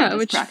about from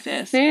this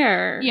practice.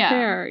 Fair.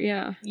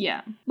 Yeah.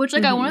 Which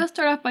like I want to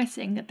start off by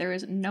saying that there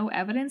is no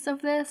evidence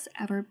of this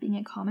ever being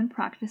a common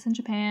practice in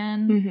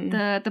Japan.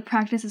 The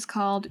practice is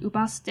called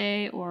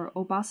ubaste or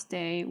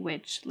obaste,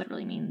 which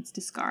literally means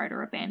discard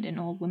or abandon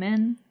old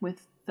women,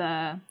 with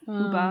the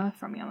uba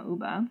from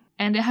Yama-uba.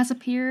 And it has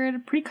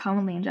appeared pretty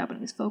commonly in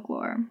Japanese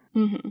folklore.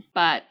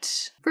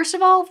 But first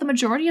of all, the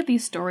majority of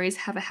these stories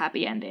have a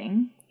happy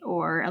ending,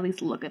 or at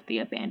least look at the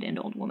abandoned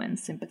old woman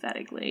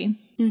sympathetically.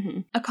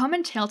 A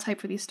common tale type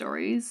for these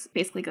stories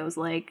basically goes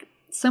like,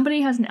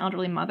 somebody has an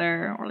elderly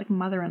mother or like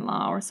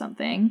mother-in-law or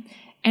something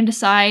and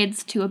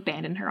decides to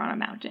abandon her on a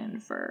mountain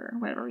for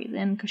whatever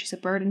reason, because she's a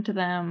burden to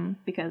them,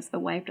 because the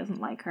wife doesn't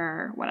like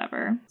her,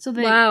 whatever. So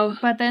they,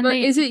 but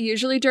is it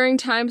usually during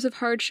times of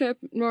hardship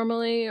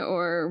normally,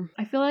 or?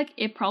 I feel like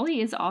it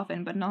probably is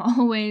often, but not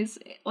always.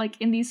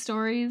 Like in these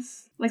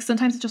stories, like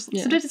sometimes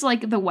it's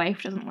like the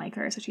wife doesn't like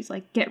her, so she's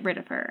like, get rid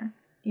of her.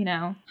 You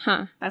know?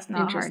 That's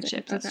not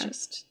hardship. That's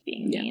just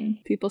being mean.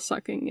 People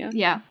sucking,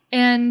 Yeah.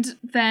 And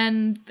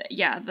then,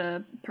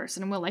 the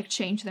person will like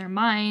change their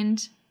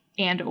mind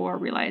and or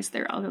realize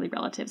their elderly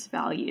relatives'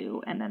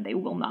 value, and then they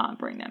will not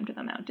bring them to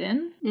the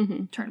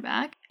mountain. Turn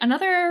back.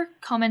 Another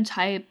common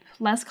type,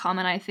 less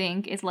common I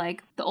think, is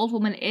like the old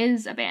woman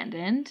is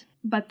abandoned,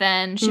 but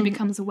then she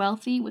becomes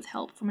wealthy with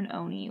help from an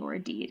oni or a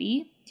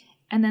deity.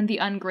 And then the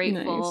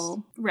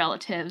ungrateful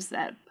relatives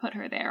that put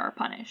her there are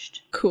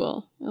punished.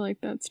 Cool. I like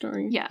that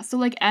story. Yeah, so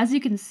like as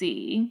you can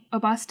see,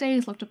 obaste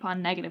is looked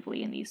upon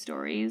negatively in these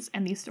stories,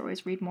 and these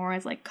stories read more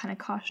as like kind of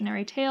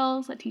cautionary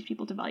tales that teach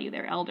people to value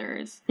their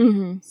elders.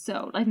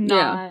 So like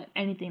not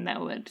anything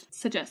that would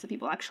suggest that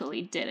people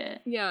actually did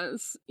it.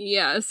 Yes.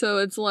 Yeah, so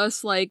it's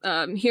less like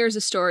here's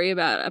a story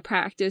about a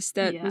practice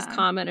that was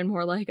common, and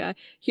more like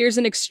here's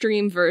an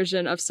extreme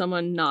version of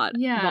someone not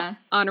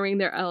honoring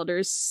their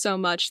elders so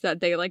much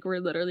that they like were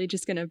we're literally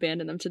just going to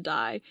abandon them to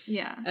die.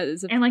 Yeah.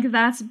 And like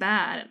that's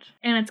bad.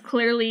 And it's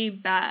clearly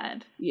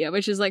bad. Yeah,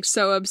 which is like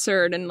so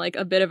absurd and like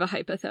a bit of a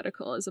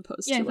hypothetical as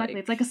opposed to exactly.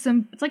 like...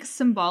 It's like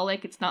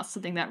symbolic. It's not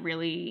something that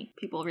really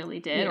people really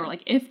did. Or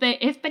like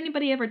if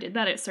anybody ever did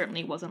that, it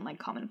certainly wasn't like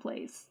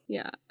commonplace.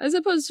 Yeah. As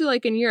opposed to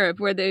like in Europe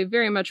where they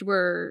very much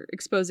were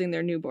exposing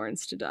their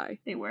newborns to die.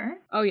 They were?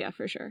 Oh yeah,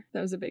 for sure.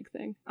 That was a big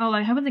thing. Oh,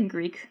 that happens in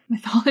Greek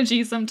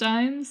mythology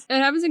sometimes. It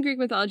happens in Greek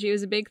mythology. It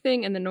was a big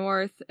thing in the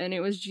North, and it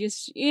was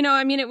just, you know,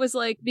 I mean, it was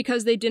like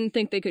because they didn't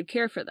think they could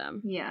care for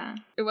them. Yeah.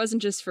 It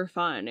wasn't just for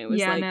fun. It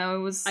was it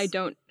was... I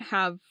don't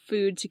have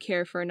food to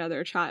care for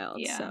another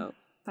child, so...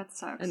 That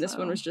sucks. And this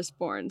one was just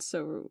born,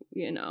 so,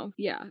 you know,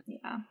 yeah.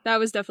 Yeah. That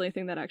was definitely a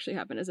thing that actually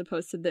happened, as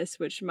opposed to this,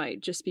 which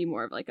might just be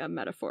more of like a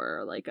metaphor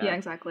or like a... Yeah,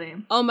 exactly.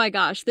 Oh my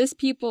gosh, this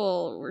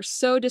people were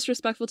so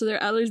disrespectful to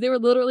their elders, they were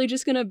literally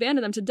just going to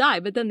abandon them to die,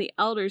 but then the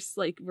elders,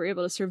 like, were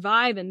able to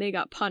survive and they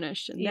got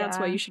punished, and that's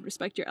why you should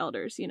respect your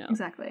elders, you know?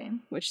 Exactly.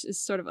 Which is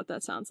sort of what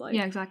that sounds like.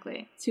 Yeah,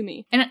 exactly. To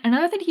me. And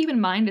another thing to keep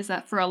in mind is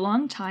that for a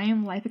long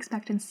time, life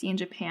expectancy in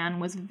Japan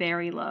was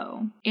very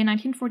low. In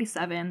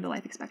 1947, the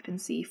life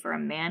expectancy for a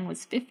man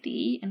was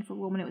 50, and for a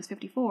woman it was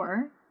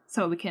 54.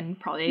 So we can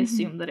probably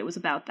assume that it was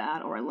about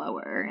that or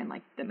lower in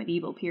like the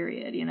medieval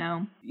period, you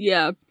know?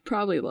 Yeah,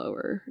 probably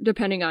lower,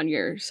 depending on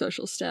your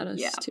social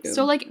status too.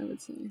 So like I would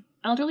say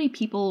elderly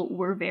people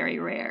were very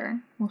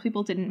rare. Most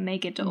people didn't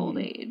make it to old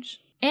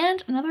age.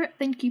 And another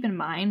thing to keep in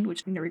mind,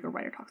 which Noriko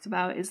Writer talks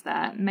about, is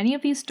that many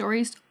of these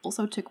stories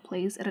also took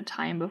place at a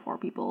time before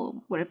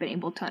people would have been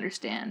able to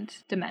understand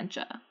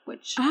dementia,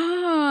 which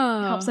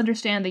helps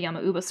understand the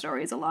Yamauba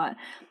stories a lot.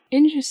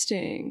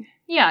 Interesting.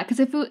 Yeah, because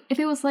if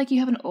it was like you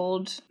have an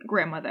old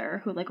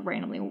grandmother who like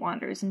randomly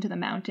wanders into the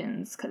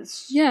mountains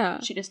because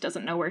she just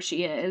doesn't know where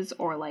she is,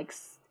 or like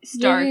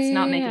starts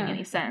not making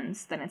any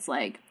sense, then it's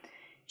like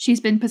she's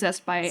been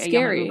possessed by a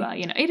Yamauba.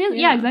 You know, it is.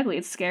 Yeah, exactly.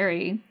 It's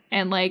scary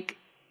and like.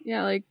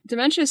 Yeah, like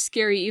dementia is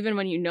scary even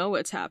when you know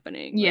what's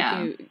happening. Yeah.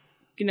 Like,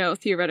 you know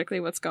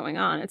theoretically what's going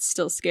on. It's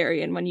still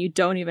scary, and when you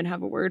don't even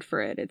have a word for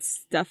it,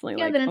 it's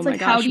definitely like, then it's oh like,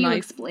 my gosh, how do you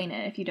explain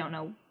it if you don't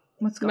know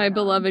what's going on? My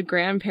beloved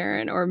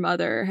grandparent or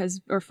mother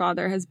or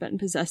father has been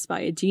possessed by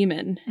a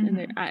demon,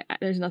 and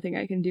there's nothing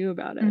I can do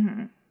about it.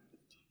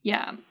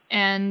 Yeah,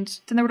 and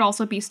then there would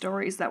also be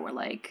stories that were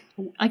like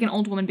an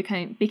old woman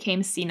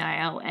became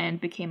senile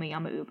and became a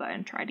Yamauba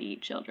and tried to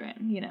eat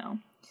children, you know?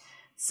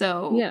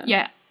 So,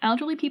 yeah,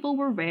 elderly people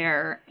were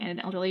rare, and an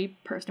elderly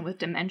person with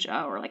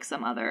dementia or like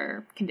some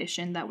other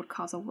condition that would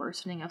cause a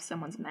worsening of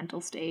someone's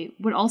mental state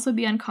would also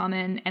be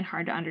uncommon and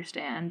hard to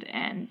understand,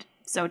 and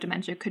so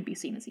dementia could be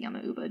seen as a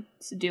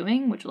Yamauba's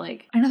doing, which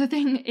like another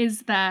thing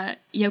is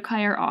that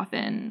yokai are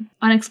often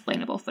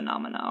unexplainable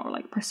phenomena or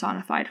like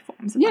personified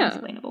forms of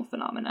unexplainable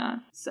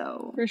phenomena.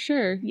 So for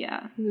sure.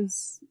 Yeah.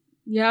 Because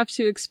you have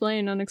to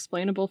explain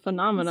unexplainable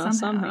phenomena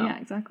somehow. Yeah,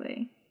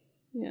 exactly.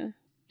 Yeah.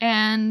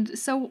 And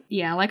so,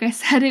 yeah, like I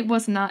said, it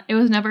was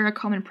never a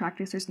common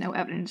practice. There's no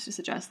evidence to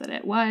suggest that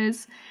it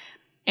was,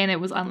 and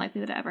it was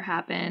unlikely that it ever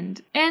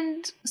happened.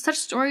 And such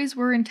stories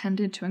were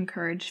intended to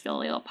encourage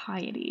filial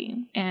piety.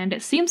 And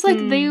it seems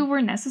like they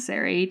were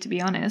necessary, to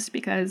be honest,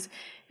 because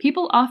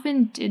people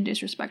often did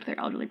disrespect their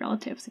elderly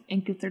relatives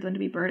and consider them to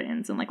be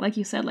burdens. And like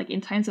you said, like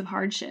in times of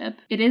hardship,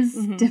 it is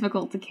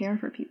difficult to care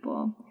for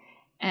people.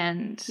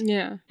 And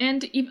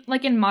even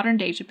like in modern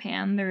day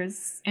Japan,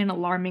 there's an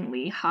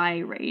alarmingly high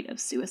rate of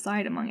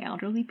suicide among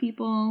elderly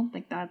people.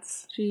 Like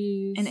that's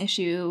an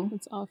issue.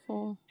 That's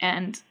awful.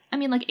 And I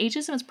mean, like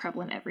ageism is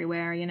prevalent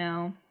everywhere, you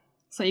know.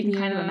 So you can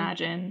kind of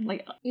imagine,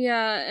 like...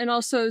 Yeah, and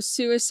also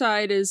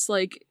suicide is,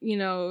 like, you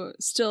know,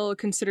 still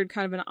considered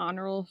kind of an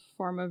honorable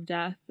form of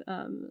death,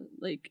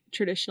 like,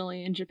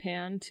 traditionally in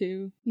Japan,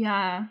 too.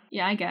 Yeah,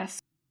 I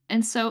guess.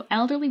 And so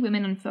elderly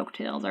women in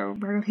folktales are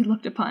rarely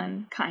looked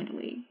upon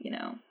kindly, you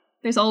know.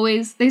 There's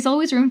always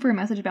room for a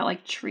message about,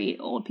 like, treat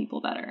old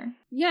people better.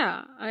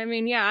 Yeah, I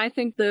mean, I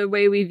think the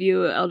way we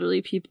view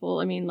elderly people,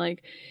 I mean,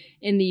 like,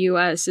 in the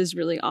U.S. is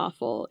really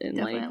awful and,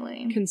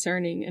 like,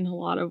 concerning in a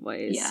lot of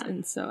ways. Yeah.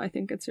 And so I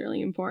think it's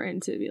really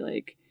important to be,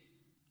 like,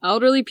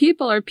 elderly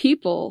people are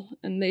people,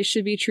 and they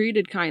should be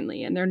treated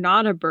kindly, and they're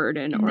not a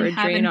burden or a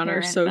drain on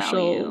our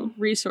social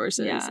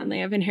resources, and they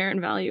have inherent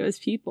value as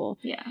people.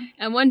 Yeah.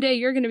 And one day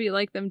you're going to be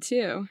like them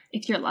too.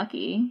 If you're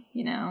lucky,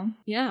 you know?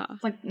 Yeah.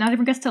 Like, not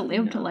everyone gets to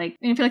live to, like... I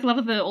mean, I feel like a lot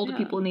of the older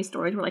people in these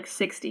stories were, like,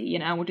 60, you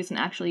know, which isn't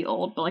actually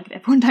old, but, like, if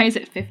everyone dies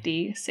at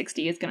 50,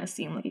 60 is going to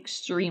seem, like,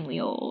 extremely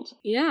old.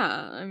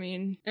 Yeah, I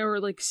mean, or,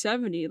 like,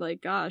 70,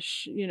 like,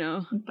 gosh, you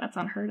know. That's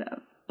unheard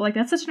of. Like,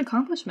 that's such an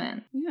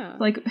accomplishment. Yeah.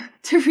 Like,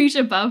 to reach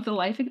above the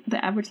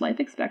average life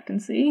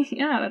expectancy.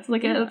 Yeah, that's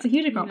like that's a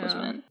huge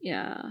accomplishment.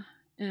 Yeah.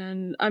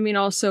 And I mean,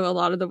 also a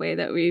lot of the way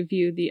that we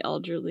view the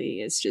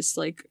elderly is just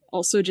like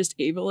also just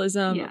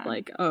ableism. Yeah.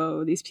 Like,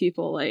 oh, these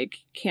people like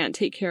can't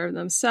take care of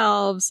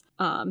themselves.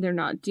 They're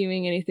not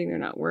doing anything. They're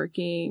not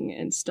working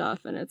and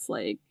stuff. And it's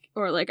like,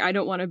 or like, I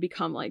don't want to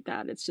become like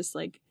that. It's just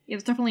like,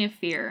 It's definitely a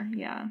fear.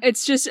 Yeah.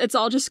 it's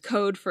all just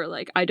code for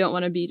like, I don't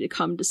want to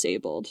become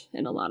disabled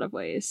in a lot of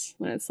ways.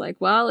 When it's like,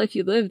 well, if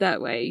you live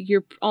that way,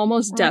 you're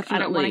almost Or, like, definitely, I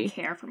don't want to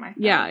care for my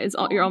fellow yeah,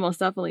 people. you're almost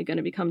definitely going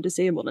to become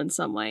disabled in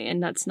some way.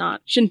 And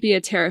shouldn't be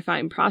a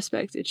terrifying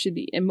prospect. It should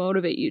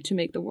motivate you to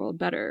make the world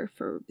better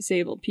for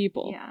disabled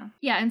people. Yeah.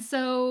 Yeah, and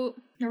so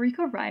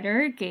Noriko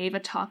Ryder gave a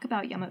talk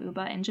about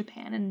Yamauba in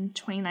Japan in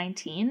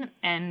 2019,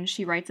 and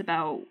she writes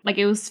about, like,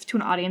 it was to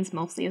an audience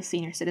mostly of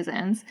senior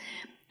citizens,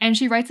 and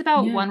she writes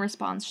about one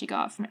response she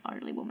got from an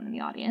elderly woman in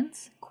the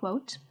audience.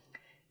 Quote,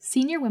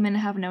 "Senior women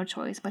have no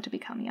choice but to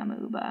become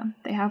Yamauba.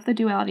 They have the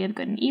duality of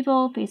good and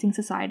evil, facing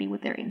society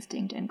with their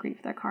instinct and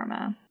grief their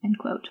karma." End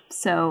quote.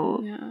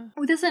 So,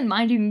 with this in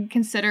mind, you can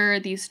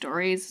consider these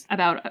stories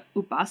about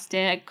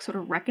Ubaste sort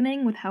of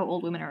reckoning with how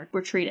old women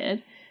were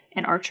treated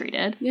and are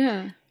treated.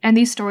 Yeah. And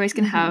these stories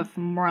can have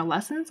moral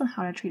lessons on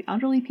how to treat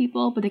elderly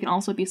people, but they can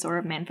also be sort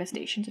of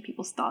manifestations of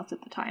people's thoughts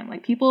at the time.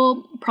 Like,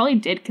 people probably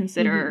did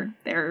consider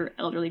their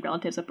elderly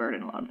relatives a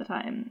burden a lot of the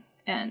time.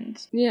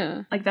 And,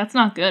 like, that's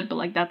not good, but,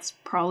 like, that's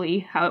probably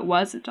how it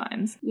was at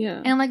times.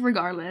 Yeah. And, like,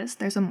 regardless,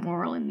 there's a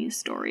moral in these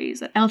stories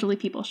that elderly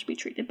people should be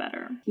treated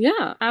better.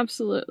 Yeah,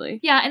 absolutely.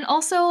 Yeah, and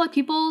also, like,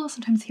 people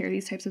sometimes hear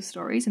these types of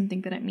stories and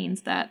think that it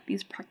means that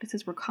these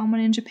practices were common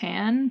in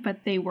Japan,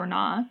 but they were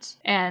not.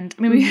 And,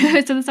 I mean, we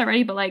said this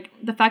already, but, like,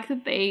 the fact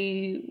that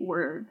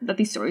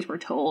these stories were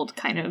told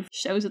kind of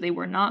shows that they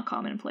were not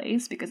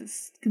commonplace, because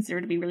it's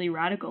considered to be really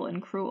radical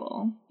and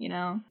cruel, you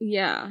know?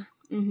 Yeah.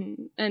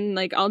 And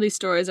like, all these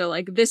stories are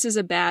like, this is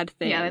a bad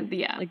thing.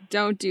 Yeah. Like,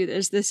 don't do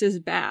this. This is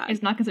bad.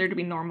 It's not considered to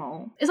be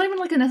normal. It's not even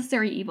like a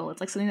necessary evil.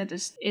 It's like something that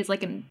just is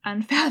like an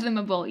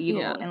unfathomable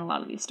evil in a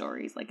lot of these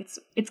stories. Like,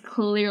 it's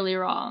clearly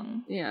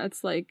wrong. Yeah,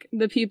 it's like,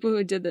 the people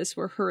who did this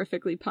were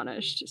horrifically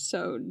punished.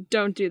 So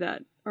don't do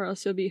that, or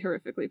else you'll be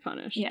horrifically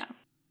punished. Yeah.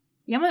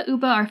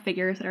 Yamauba are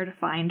figures that are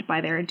defined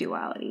by their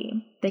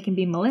duality. They can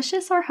be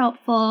malicious or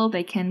helpful,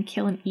 they can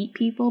kill and eat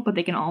people, but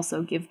they can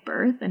also give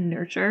birth and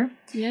nurture.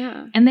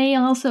 Yeah. And they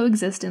also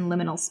exist in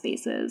liminal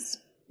spaces.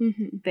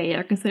 They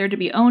are considered to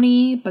be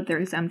Oni, but they're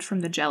exempt from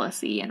the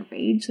jealousy and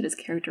rage that is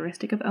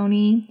characteristic of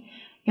Oni.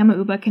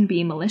 Yamauba can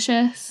be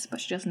malicious, but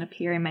she doesn't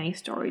appear in many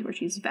stories where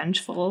she's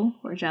vengeful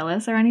or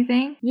jealous or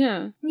anything.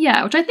 Yeah.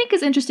 Yeah, which I think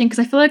is interesting, because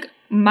I feel like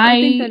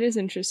I think that is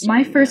interesting.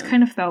 My first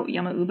kind of thought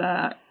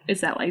Yamauba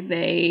is that, like,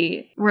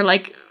 they were,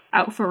 like,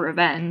 out for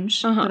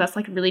revenge, but that's,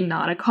 like, really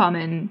not a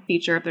common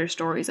feature of their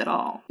stories at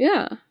all.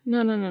 Yeah.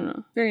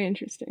 No. Very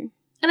interesting.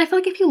 And I feel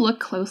like if you look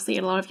closely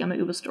at a lot of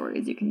Yamauba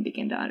stories, you can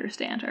begin to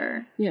understand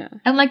her. Yeah.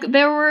 And, like,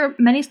 there were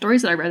many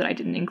stories that I read that I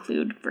didn't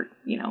include for,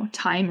 you know,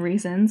 time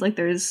reasons. Like,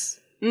 there's...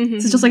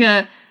 It's just, like,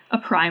 a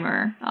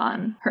primer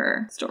on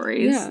her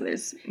stories. Yeah.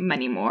 There's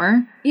many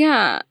more.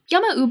 Yeah.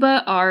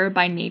 Yamauba are,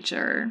 by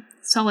nature,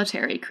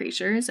 solitary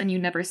creatures, and you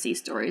never see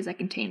stories that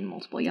contain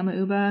multiple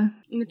Yamauba.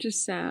 Which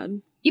is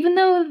sad. Even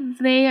though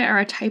they are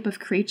a type of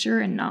creature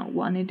and not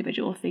one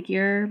individual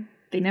figure,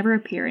 they never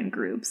appear in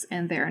groups,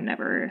 and there are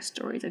never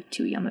stories of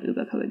two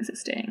Yamauba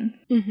coexisting.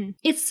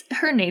 It's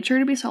her nature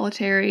to be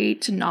solitary,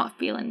 to not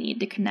feel a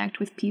need to connect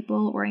with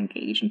people or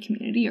engage in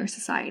community or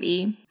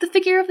society. The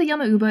figure of the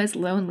Yamauba is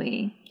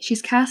lonely.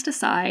 She's cast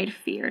aside,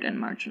 feared,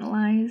 and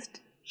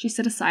marginalized. She's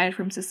set aside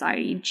from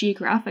society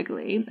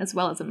geographically as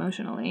well as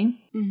emotionally.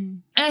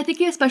 And I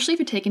think especially if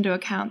you take into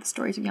account the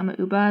stories of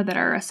Yamauba that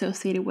are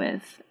associated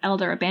with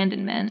elder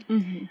abandonment,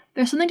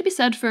 there's something to be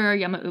said for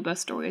Yamauba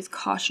stories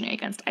cautioning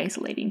against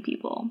isolating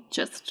people,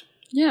 just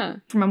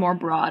from a more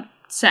broad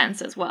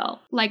sense as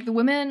well. Like the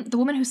woman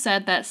who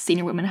said that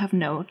senior women have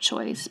no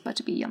choice but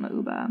to be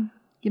Yamauba.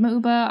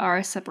 Yamauba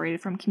are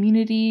separated from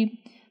community.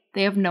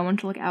 They have no one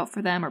to look out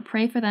for them or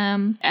pray for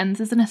them, and this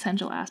is an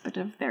essential aspect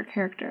of their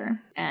character.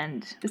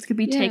 And this could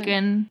be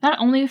taken not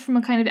only from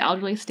a kind of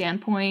elderly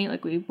standpoint,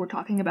 like we were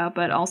talking about,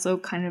 but also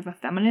kind of a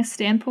feminist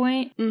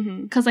standpoint.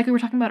 Because like we were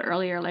talking about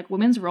earlier, like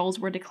women's roles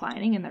were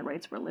declining and their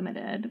rights were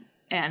limited,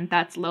 and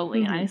that's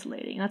lonely and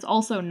isolating. And that's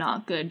also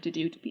not good to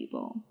do to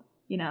people,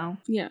 you know?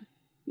 Yeah.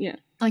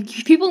 Like,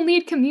 people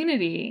need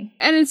community.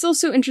 And it's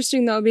also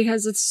interesting, though,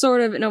 because it's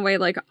sort of, in a way,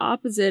 like,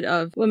 opposite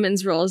of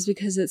women's roles,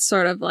 because it's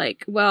sort of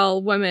like, well,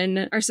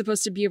 women are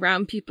supposed to be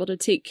around people to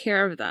take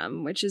care of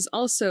them, which is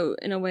also,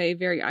 in a way,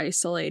 very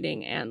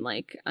isolating and,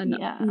 like,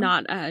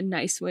 not a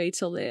nice way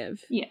to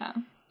live. Yeah.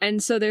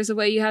 And so there's a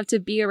way you have to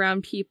be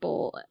around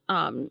people,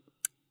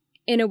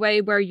 in a way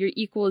where you're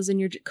equals and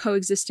you're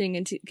coexisting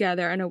and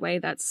together in a way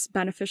that's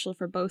beneficial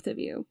for both of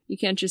you. You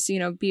can't just,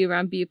 be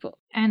around people.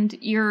 And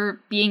you're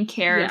being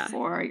cared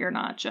for, you're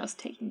not just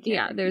taking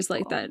care of there's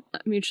people. like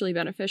that mutually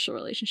beneficial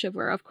relationship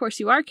where, of course,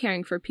 you are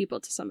caring for people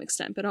to some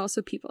extent, but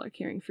also people are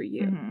caring for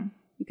you.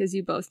 Because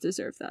you both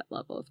deserve that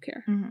level of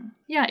care.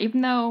 Yeah,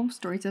 even though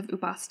stories of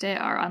Ubaste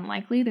are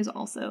unlikely, there's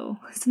also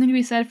something to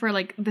be said for,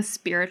 like, the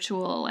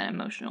spiritual and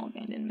emotional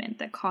abandonment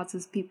that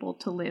causes people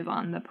to live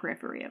on the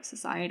periphery of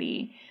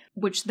society,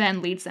 which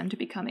then leads them to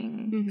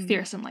becoming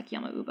fearsome like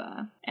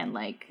Yamauba and,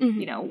 like,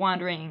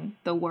 wandering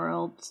the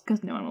world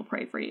because no one will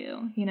pray for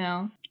you, you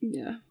know?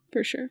 Yeah.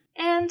 for sure.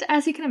 And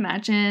as you can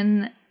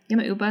imagine,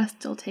 Yamauba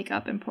still take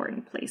up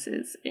important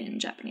places in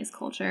Japanese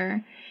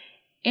culture.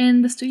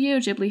 In the Studio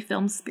Ghibli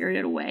film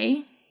Spirited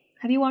Away,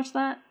 have you watched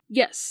that?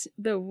 Yes,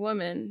 the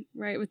woman,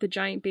 right, with the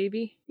giant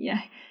baby?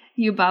 Yeah,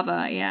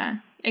 Yubaba, yeah.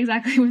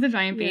 Exactly, with the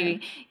giant baby.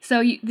 Yeah.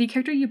 So the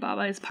character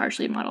Yubaba is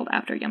partially modeled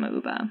after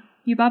Yamauba.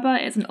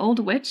 Yubaba is an old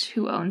witch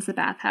who owns the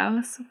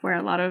bathhouse where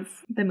a lot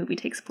of the movie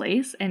takes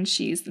place, and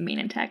she's the main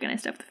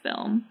antagonist of the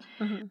film.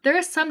 There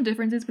are some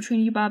differences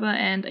between Yubaba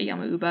and a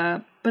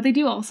Yamauba, but they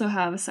do also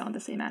have some of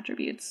the same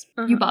attributes.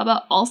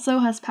 Yubaba also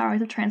has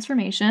powers of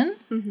transformation.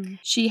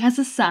 She has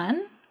a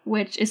son,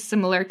 which is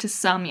similar to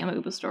some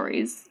Yamauba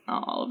stories.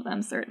 Not all of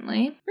them,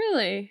 certainly.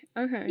 Really?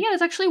 Okay. Yeah,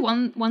 there's actually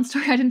one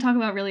story I didn't talk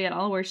about really at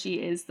all, where she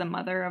is the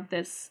mother of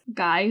this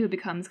guy who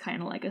becomes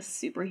kind of like a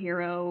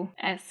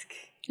superhero-esque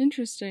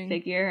Interesting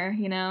figure,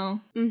 you know?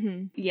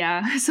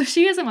 Yeah, so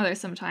she is a mother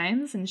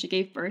sometimes, and she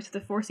gave birth to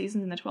the 4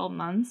 seasons in the 12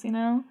 months, you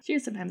know? She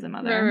is sometimes a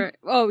mother. Right.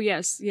 Oh,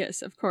 yes,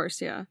 of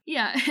course, yeah.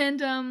 Yeah,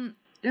 and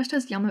just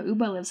as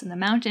Yamauba lives in the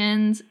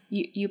mountains,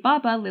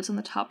 Yubaba lives on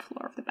the top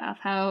floor of the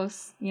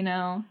bathhouse, you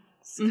know?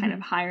 It's kind of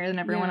higher than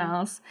everyone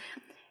else.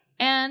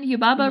 And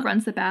Yubaba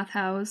runs the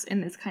bathhouse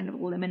in this kind of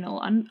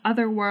liminal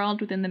other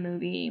world within the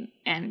movie,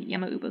 and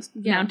Yamauba's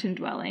mountain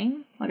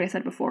dwelling, like I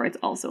said before, it's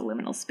also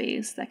liminal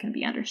space that can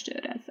be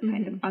understood as a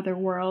kind of other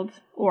world,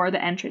 or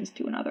the entrance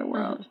to another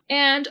world.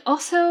 And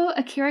also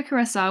Akira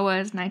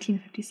Kurosawa's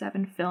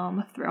 1957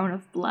 film Throne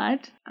of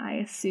Blood. I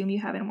assume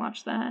you haven't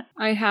watched that.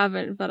 I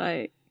haven't, but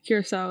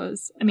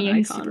Kurosawa's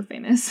he's super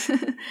famous.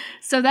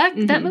 So that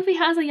movie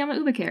has a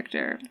Yamauba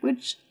character,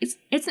 which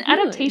it's an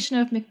adaptation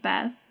of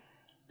Macbeth,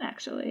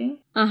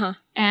 actually.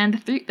 And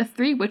the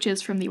three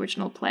witches from the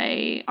original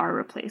play are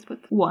replaced with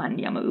one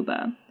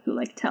Yamauba who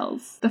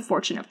tells the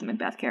fortune of the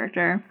Macbeth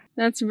character.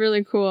 That's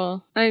really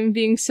cool. I'm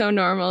being so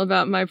normal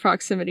about my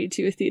proximity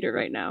to a theater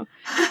right now.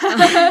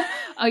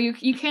 Oh,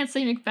 you can't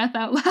say Macbeth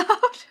out loud?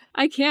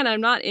 I can.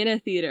 I'm not in a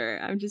theater.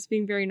 I'm just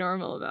being very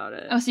normal about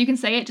it. Oh, so you can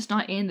say it, just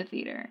not in the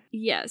theater.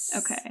 Yes.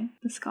 Okay.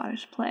 The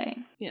Scottish play.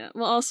 Yeah.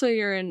 Well, also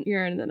you're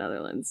in the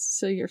Netherlands,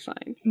 so you're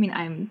fine. I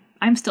mean,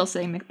 I'm still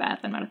saying Macbeth.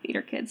 I'm not a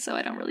theater kid, so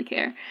I don't really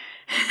care.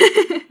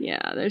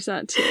 Yeah, there's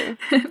that too.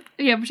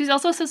 Yeah, but she's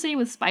also associated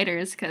with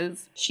spiders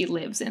because she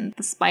lives in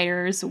the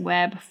spider's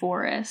web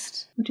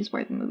forest, which is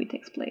where the movie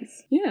takes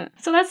place. Yeah.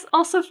 So that's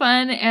also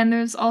fun, and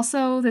there's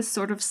also this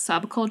sort of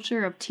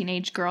subculture of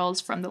teenage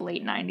girls from the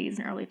late 90s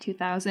and early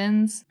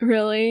 2000s.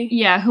 Really?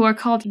 Yeah, who are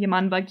called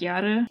Yamanba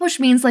Gyare, which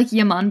means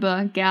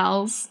Yamanba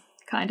gals.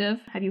 Kind of.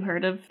 Have you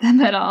heard of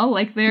them at all?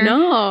 They're...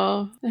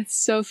 No. That's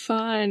so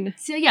fun.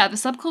 So yeah, the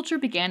subculture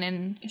began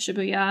in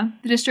Shibuya,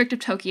 the district of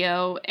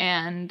Tokyo,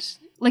 and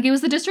it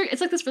was the district,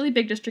 it's this really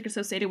big district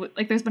associated with,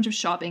 there's a bunch of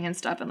shopping and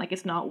stuff, and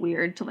it's not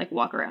weird to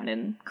walk around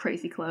in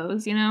crazy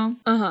clothes, you know?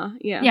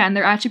 Yeah. Yeah, and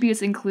their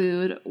attributes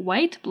include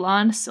white,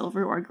 blonde,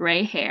 silver, or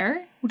gray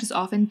hair, which is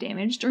often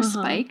damaged or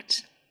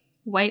spiked,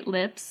 white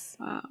lips,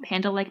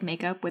 panda-like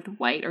makeup with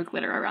white or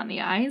glitter around the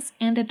eyes,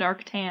 and a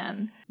dark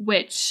tan,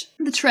 which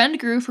the trend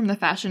grew from the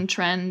fashion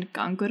trend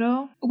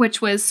Ganguro,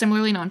 which was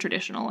similarly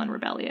non-traditional and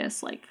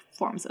rebellious,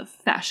 forms of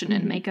fashion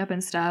and makeup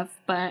and stuff,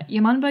 but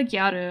Yamanba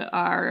Gyare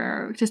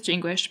are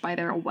distinguished by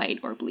their white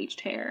or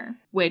bleached hair,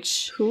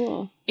 which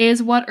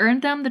is what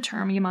earned them the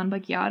term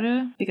Yamanba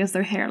Gyare, because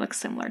their hair looks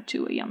similar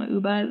to a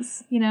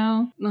Yamauba's, you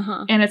know?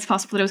 And it's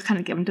possible that it was kind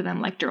of given to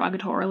them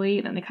derogatorily,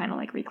 and then they kind of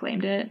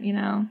reclaimed it, you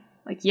know?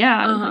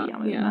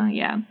 Yamauba,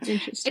 yeah.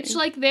 Interesting.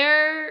 It's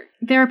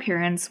their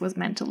appearance was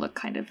meant to look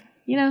kind of,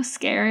 you know,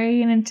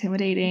 scary and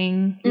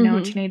intimidating, you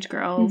know, teenage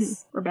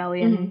girls,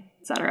 rebellion,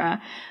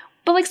 etc.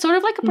 But sort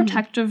of a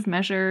protective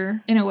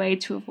measure in a way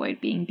to avoid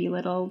being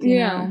belittled, you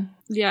know?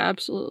 Yeah,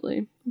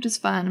 absolutely. Which is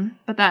fun.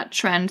 But that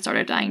trend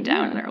started dying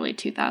down in the early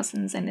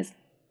 2000s and is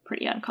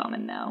pretty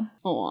uncommon now.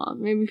 Oh,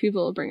 maybe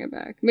people will bring it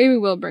back. Maybe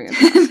we'll bring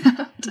it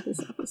back this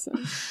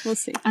episode. We'll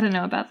see. I don't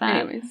know about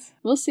that. Anyways,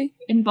 we'll see.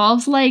 It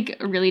involves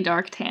really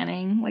dark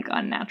tanning,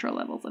 unnatural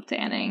levels of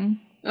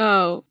tanning.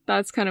 Oh,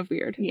 that's kind of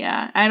weird.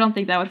 Yeah, I don't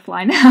think that would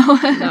fly now.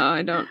 No,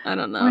 I don't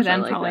know. Or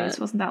then probably this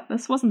wasn't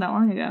that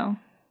long ago.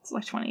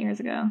 It's 20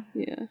 years ago.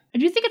 Yeah. I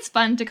do think it's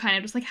fun to kind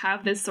of just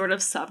have this sort of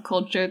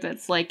subculture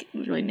that's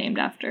literally named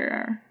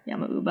after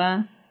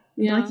Yamauba.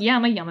 Yeah. Yeah,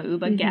 I'm a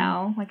Yamauba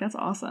gal. That's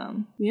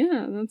awesome.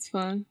 Yeah, that's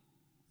fun.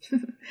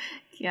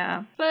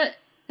 Yeah. But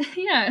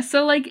yeah,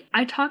 so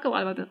I talk a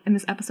lot about in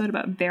this episode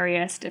about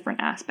various different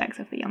aspects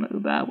of the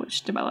Yamauba,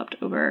 which developed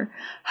over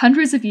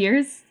hundreds of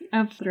years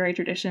of literary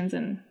traditions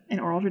and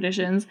oral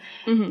traditions,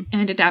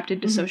 and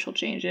adapted to social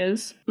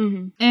changes.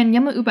 And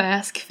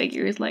Yamauba-esque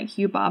figures like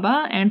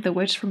Yubaba and the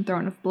witch from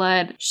Throne of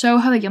Blood show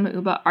how the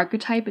Yamauba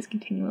archetype is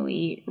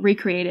continually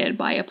recreated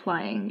by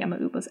applying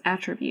Yamauba's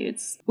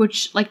attributes,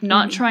 which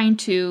not trying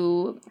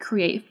to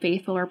create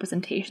faithful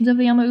representations of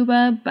the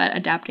Yamauba, but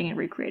adapting and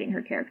recreating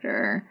her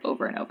character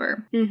over and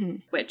over,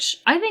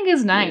 which I think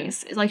is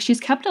nice. It's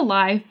she's kept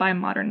alive by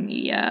modern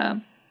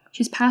media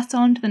she's passed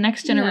on to the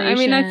next generation. Yeah, I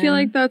mean, I feel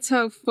like that's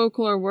how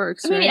folklore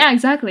works, right? Yeah,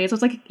 exactly. So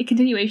it's like a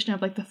continuation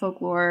of like the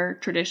folklore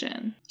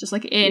tradition, just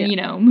like in, you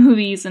know,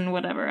 movies and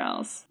whatever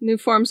else. New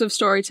forms of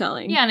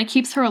storytelling. Yeah, and it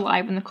keeps her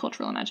alive in the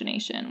cultural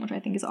imagination, which I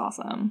think is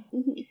awesome.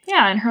 Mm-hmm.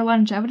 Yeah, and her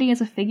longevity as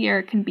a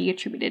figure can be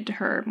attributed to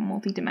her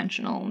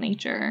multidimensional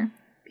nature.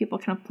 People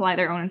can apply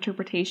their own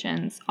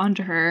interpretations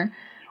onto her,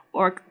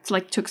 or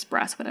to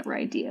express whatever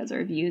ideas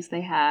or views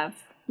they have.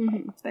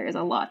 Mm-hmm. There's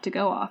a lot to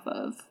go off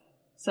of.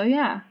 So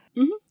yeah.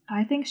 Mm-hmm.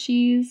 I think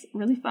she's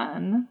really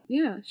fun.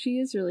 Yeah, she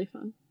is really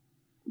fun.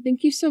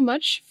 Thank you so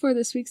much for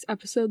this week's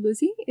episode,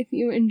 Lizzie. If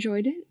you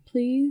enjoyed it,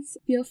 please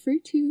feel free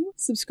to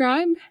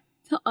subscribe,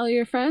 tell all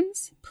your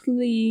friends,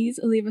 please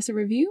leave us a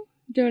review,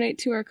 donate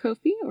to our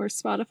Ko-fi or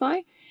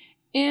Spotify,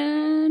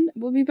 and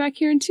we'll be back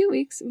here in 2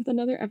 weeks with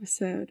another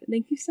episode.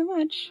 Thank you so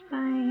much.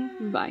 Bye.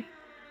 Bye.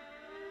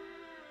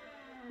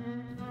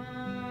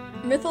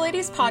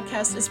 Mytholadies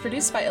podcast is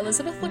produced by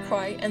Elizabeth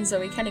LaCroix and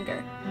Zoe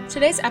Kenninger.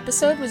 Today's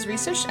episode was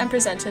researched and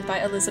presented by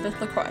Elizabeth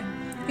LaCroix.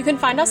 You can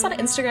find us on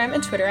Instagram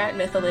and Twitter at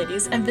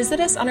Mytholadies and visit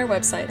us on our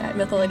website at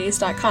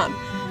mytholadies.com.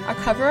 Our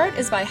cover art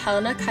is by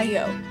Helena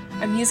Caillot.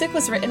 Our music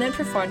was written and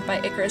performed by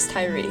Icarus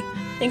Tyree.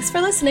 Thanks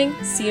for listening.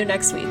 See you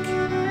next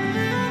week.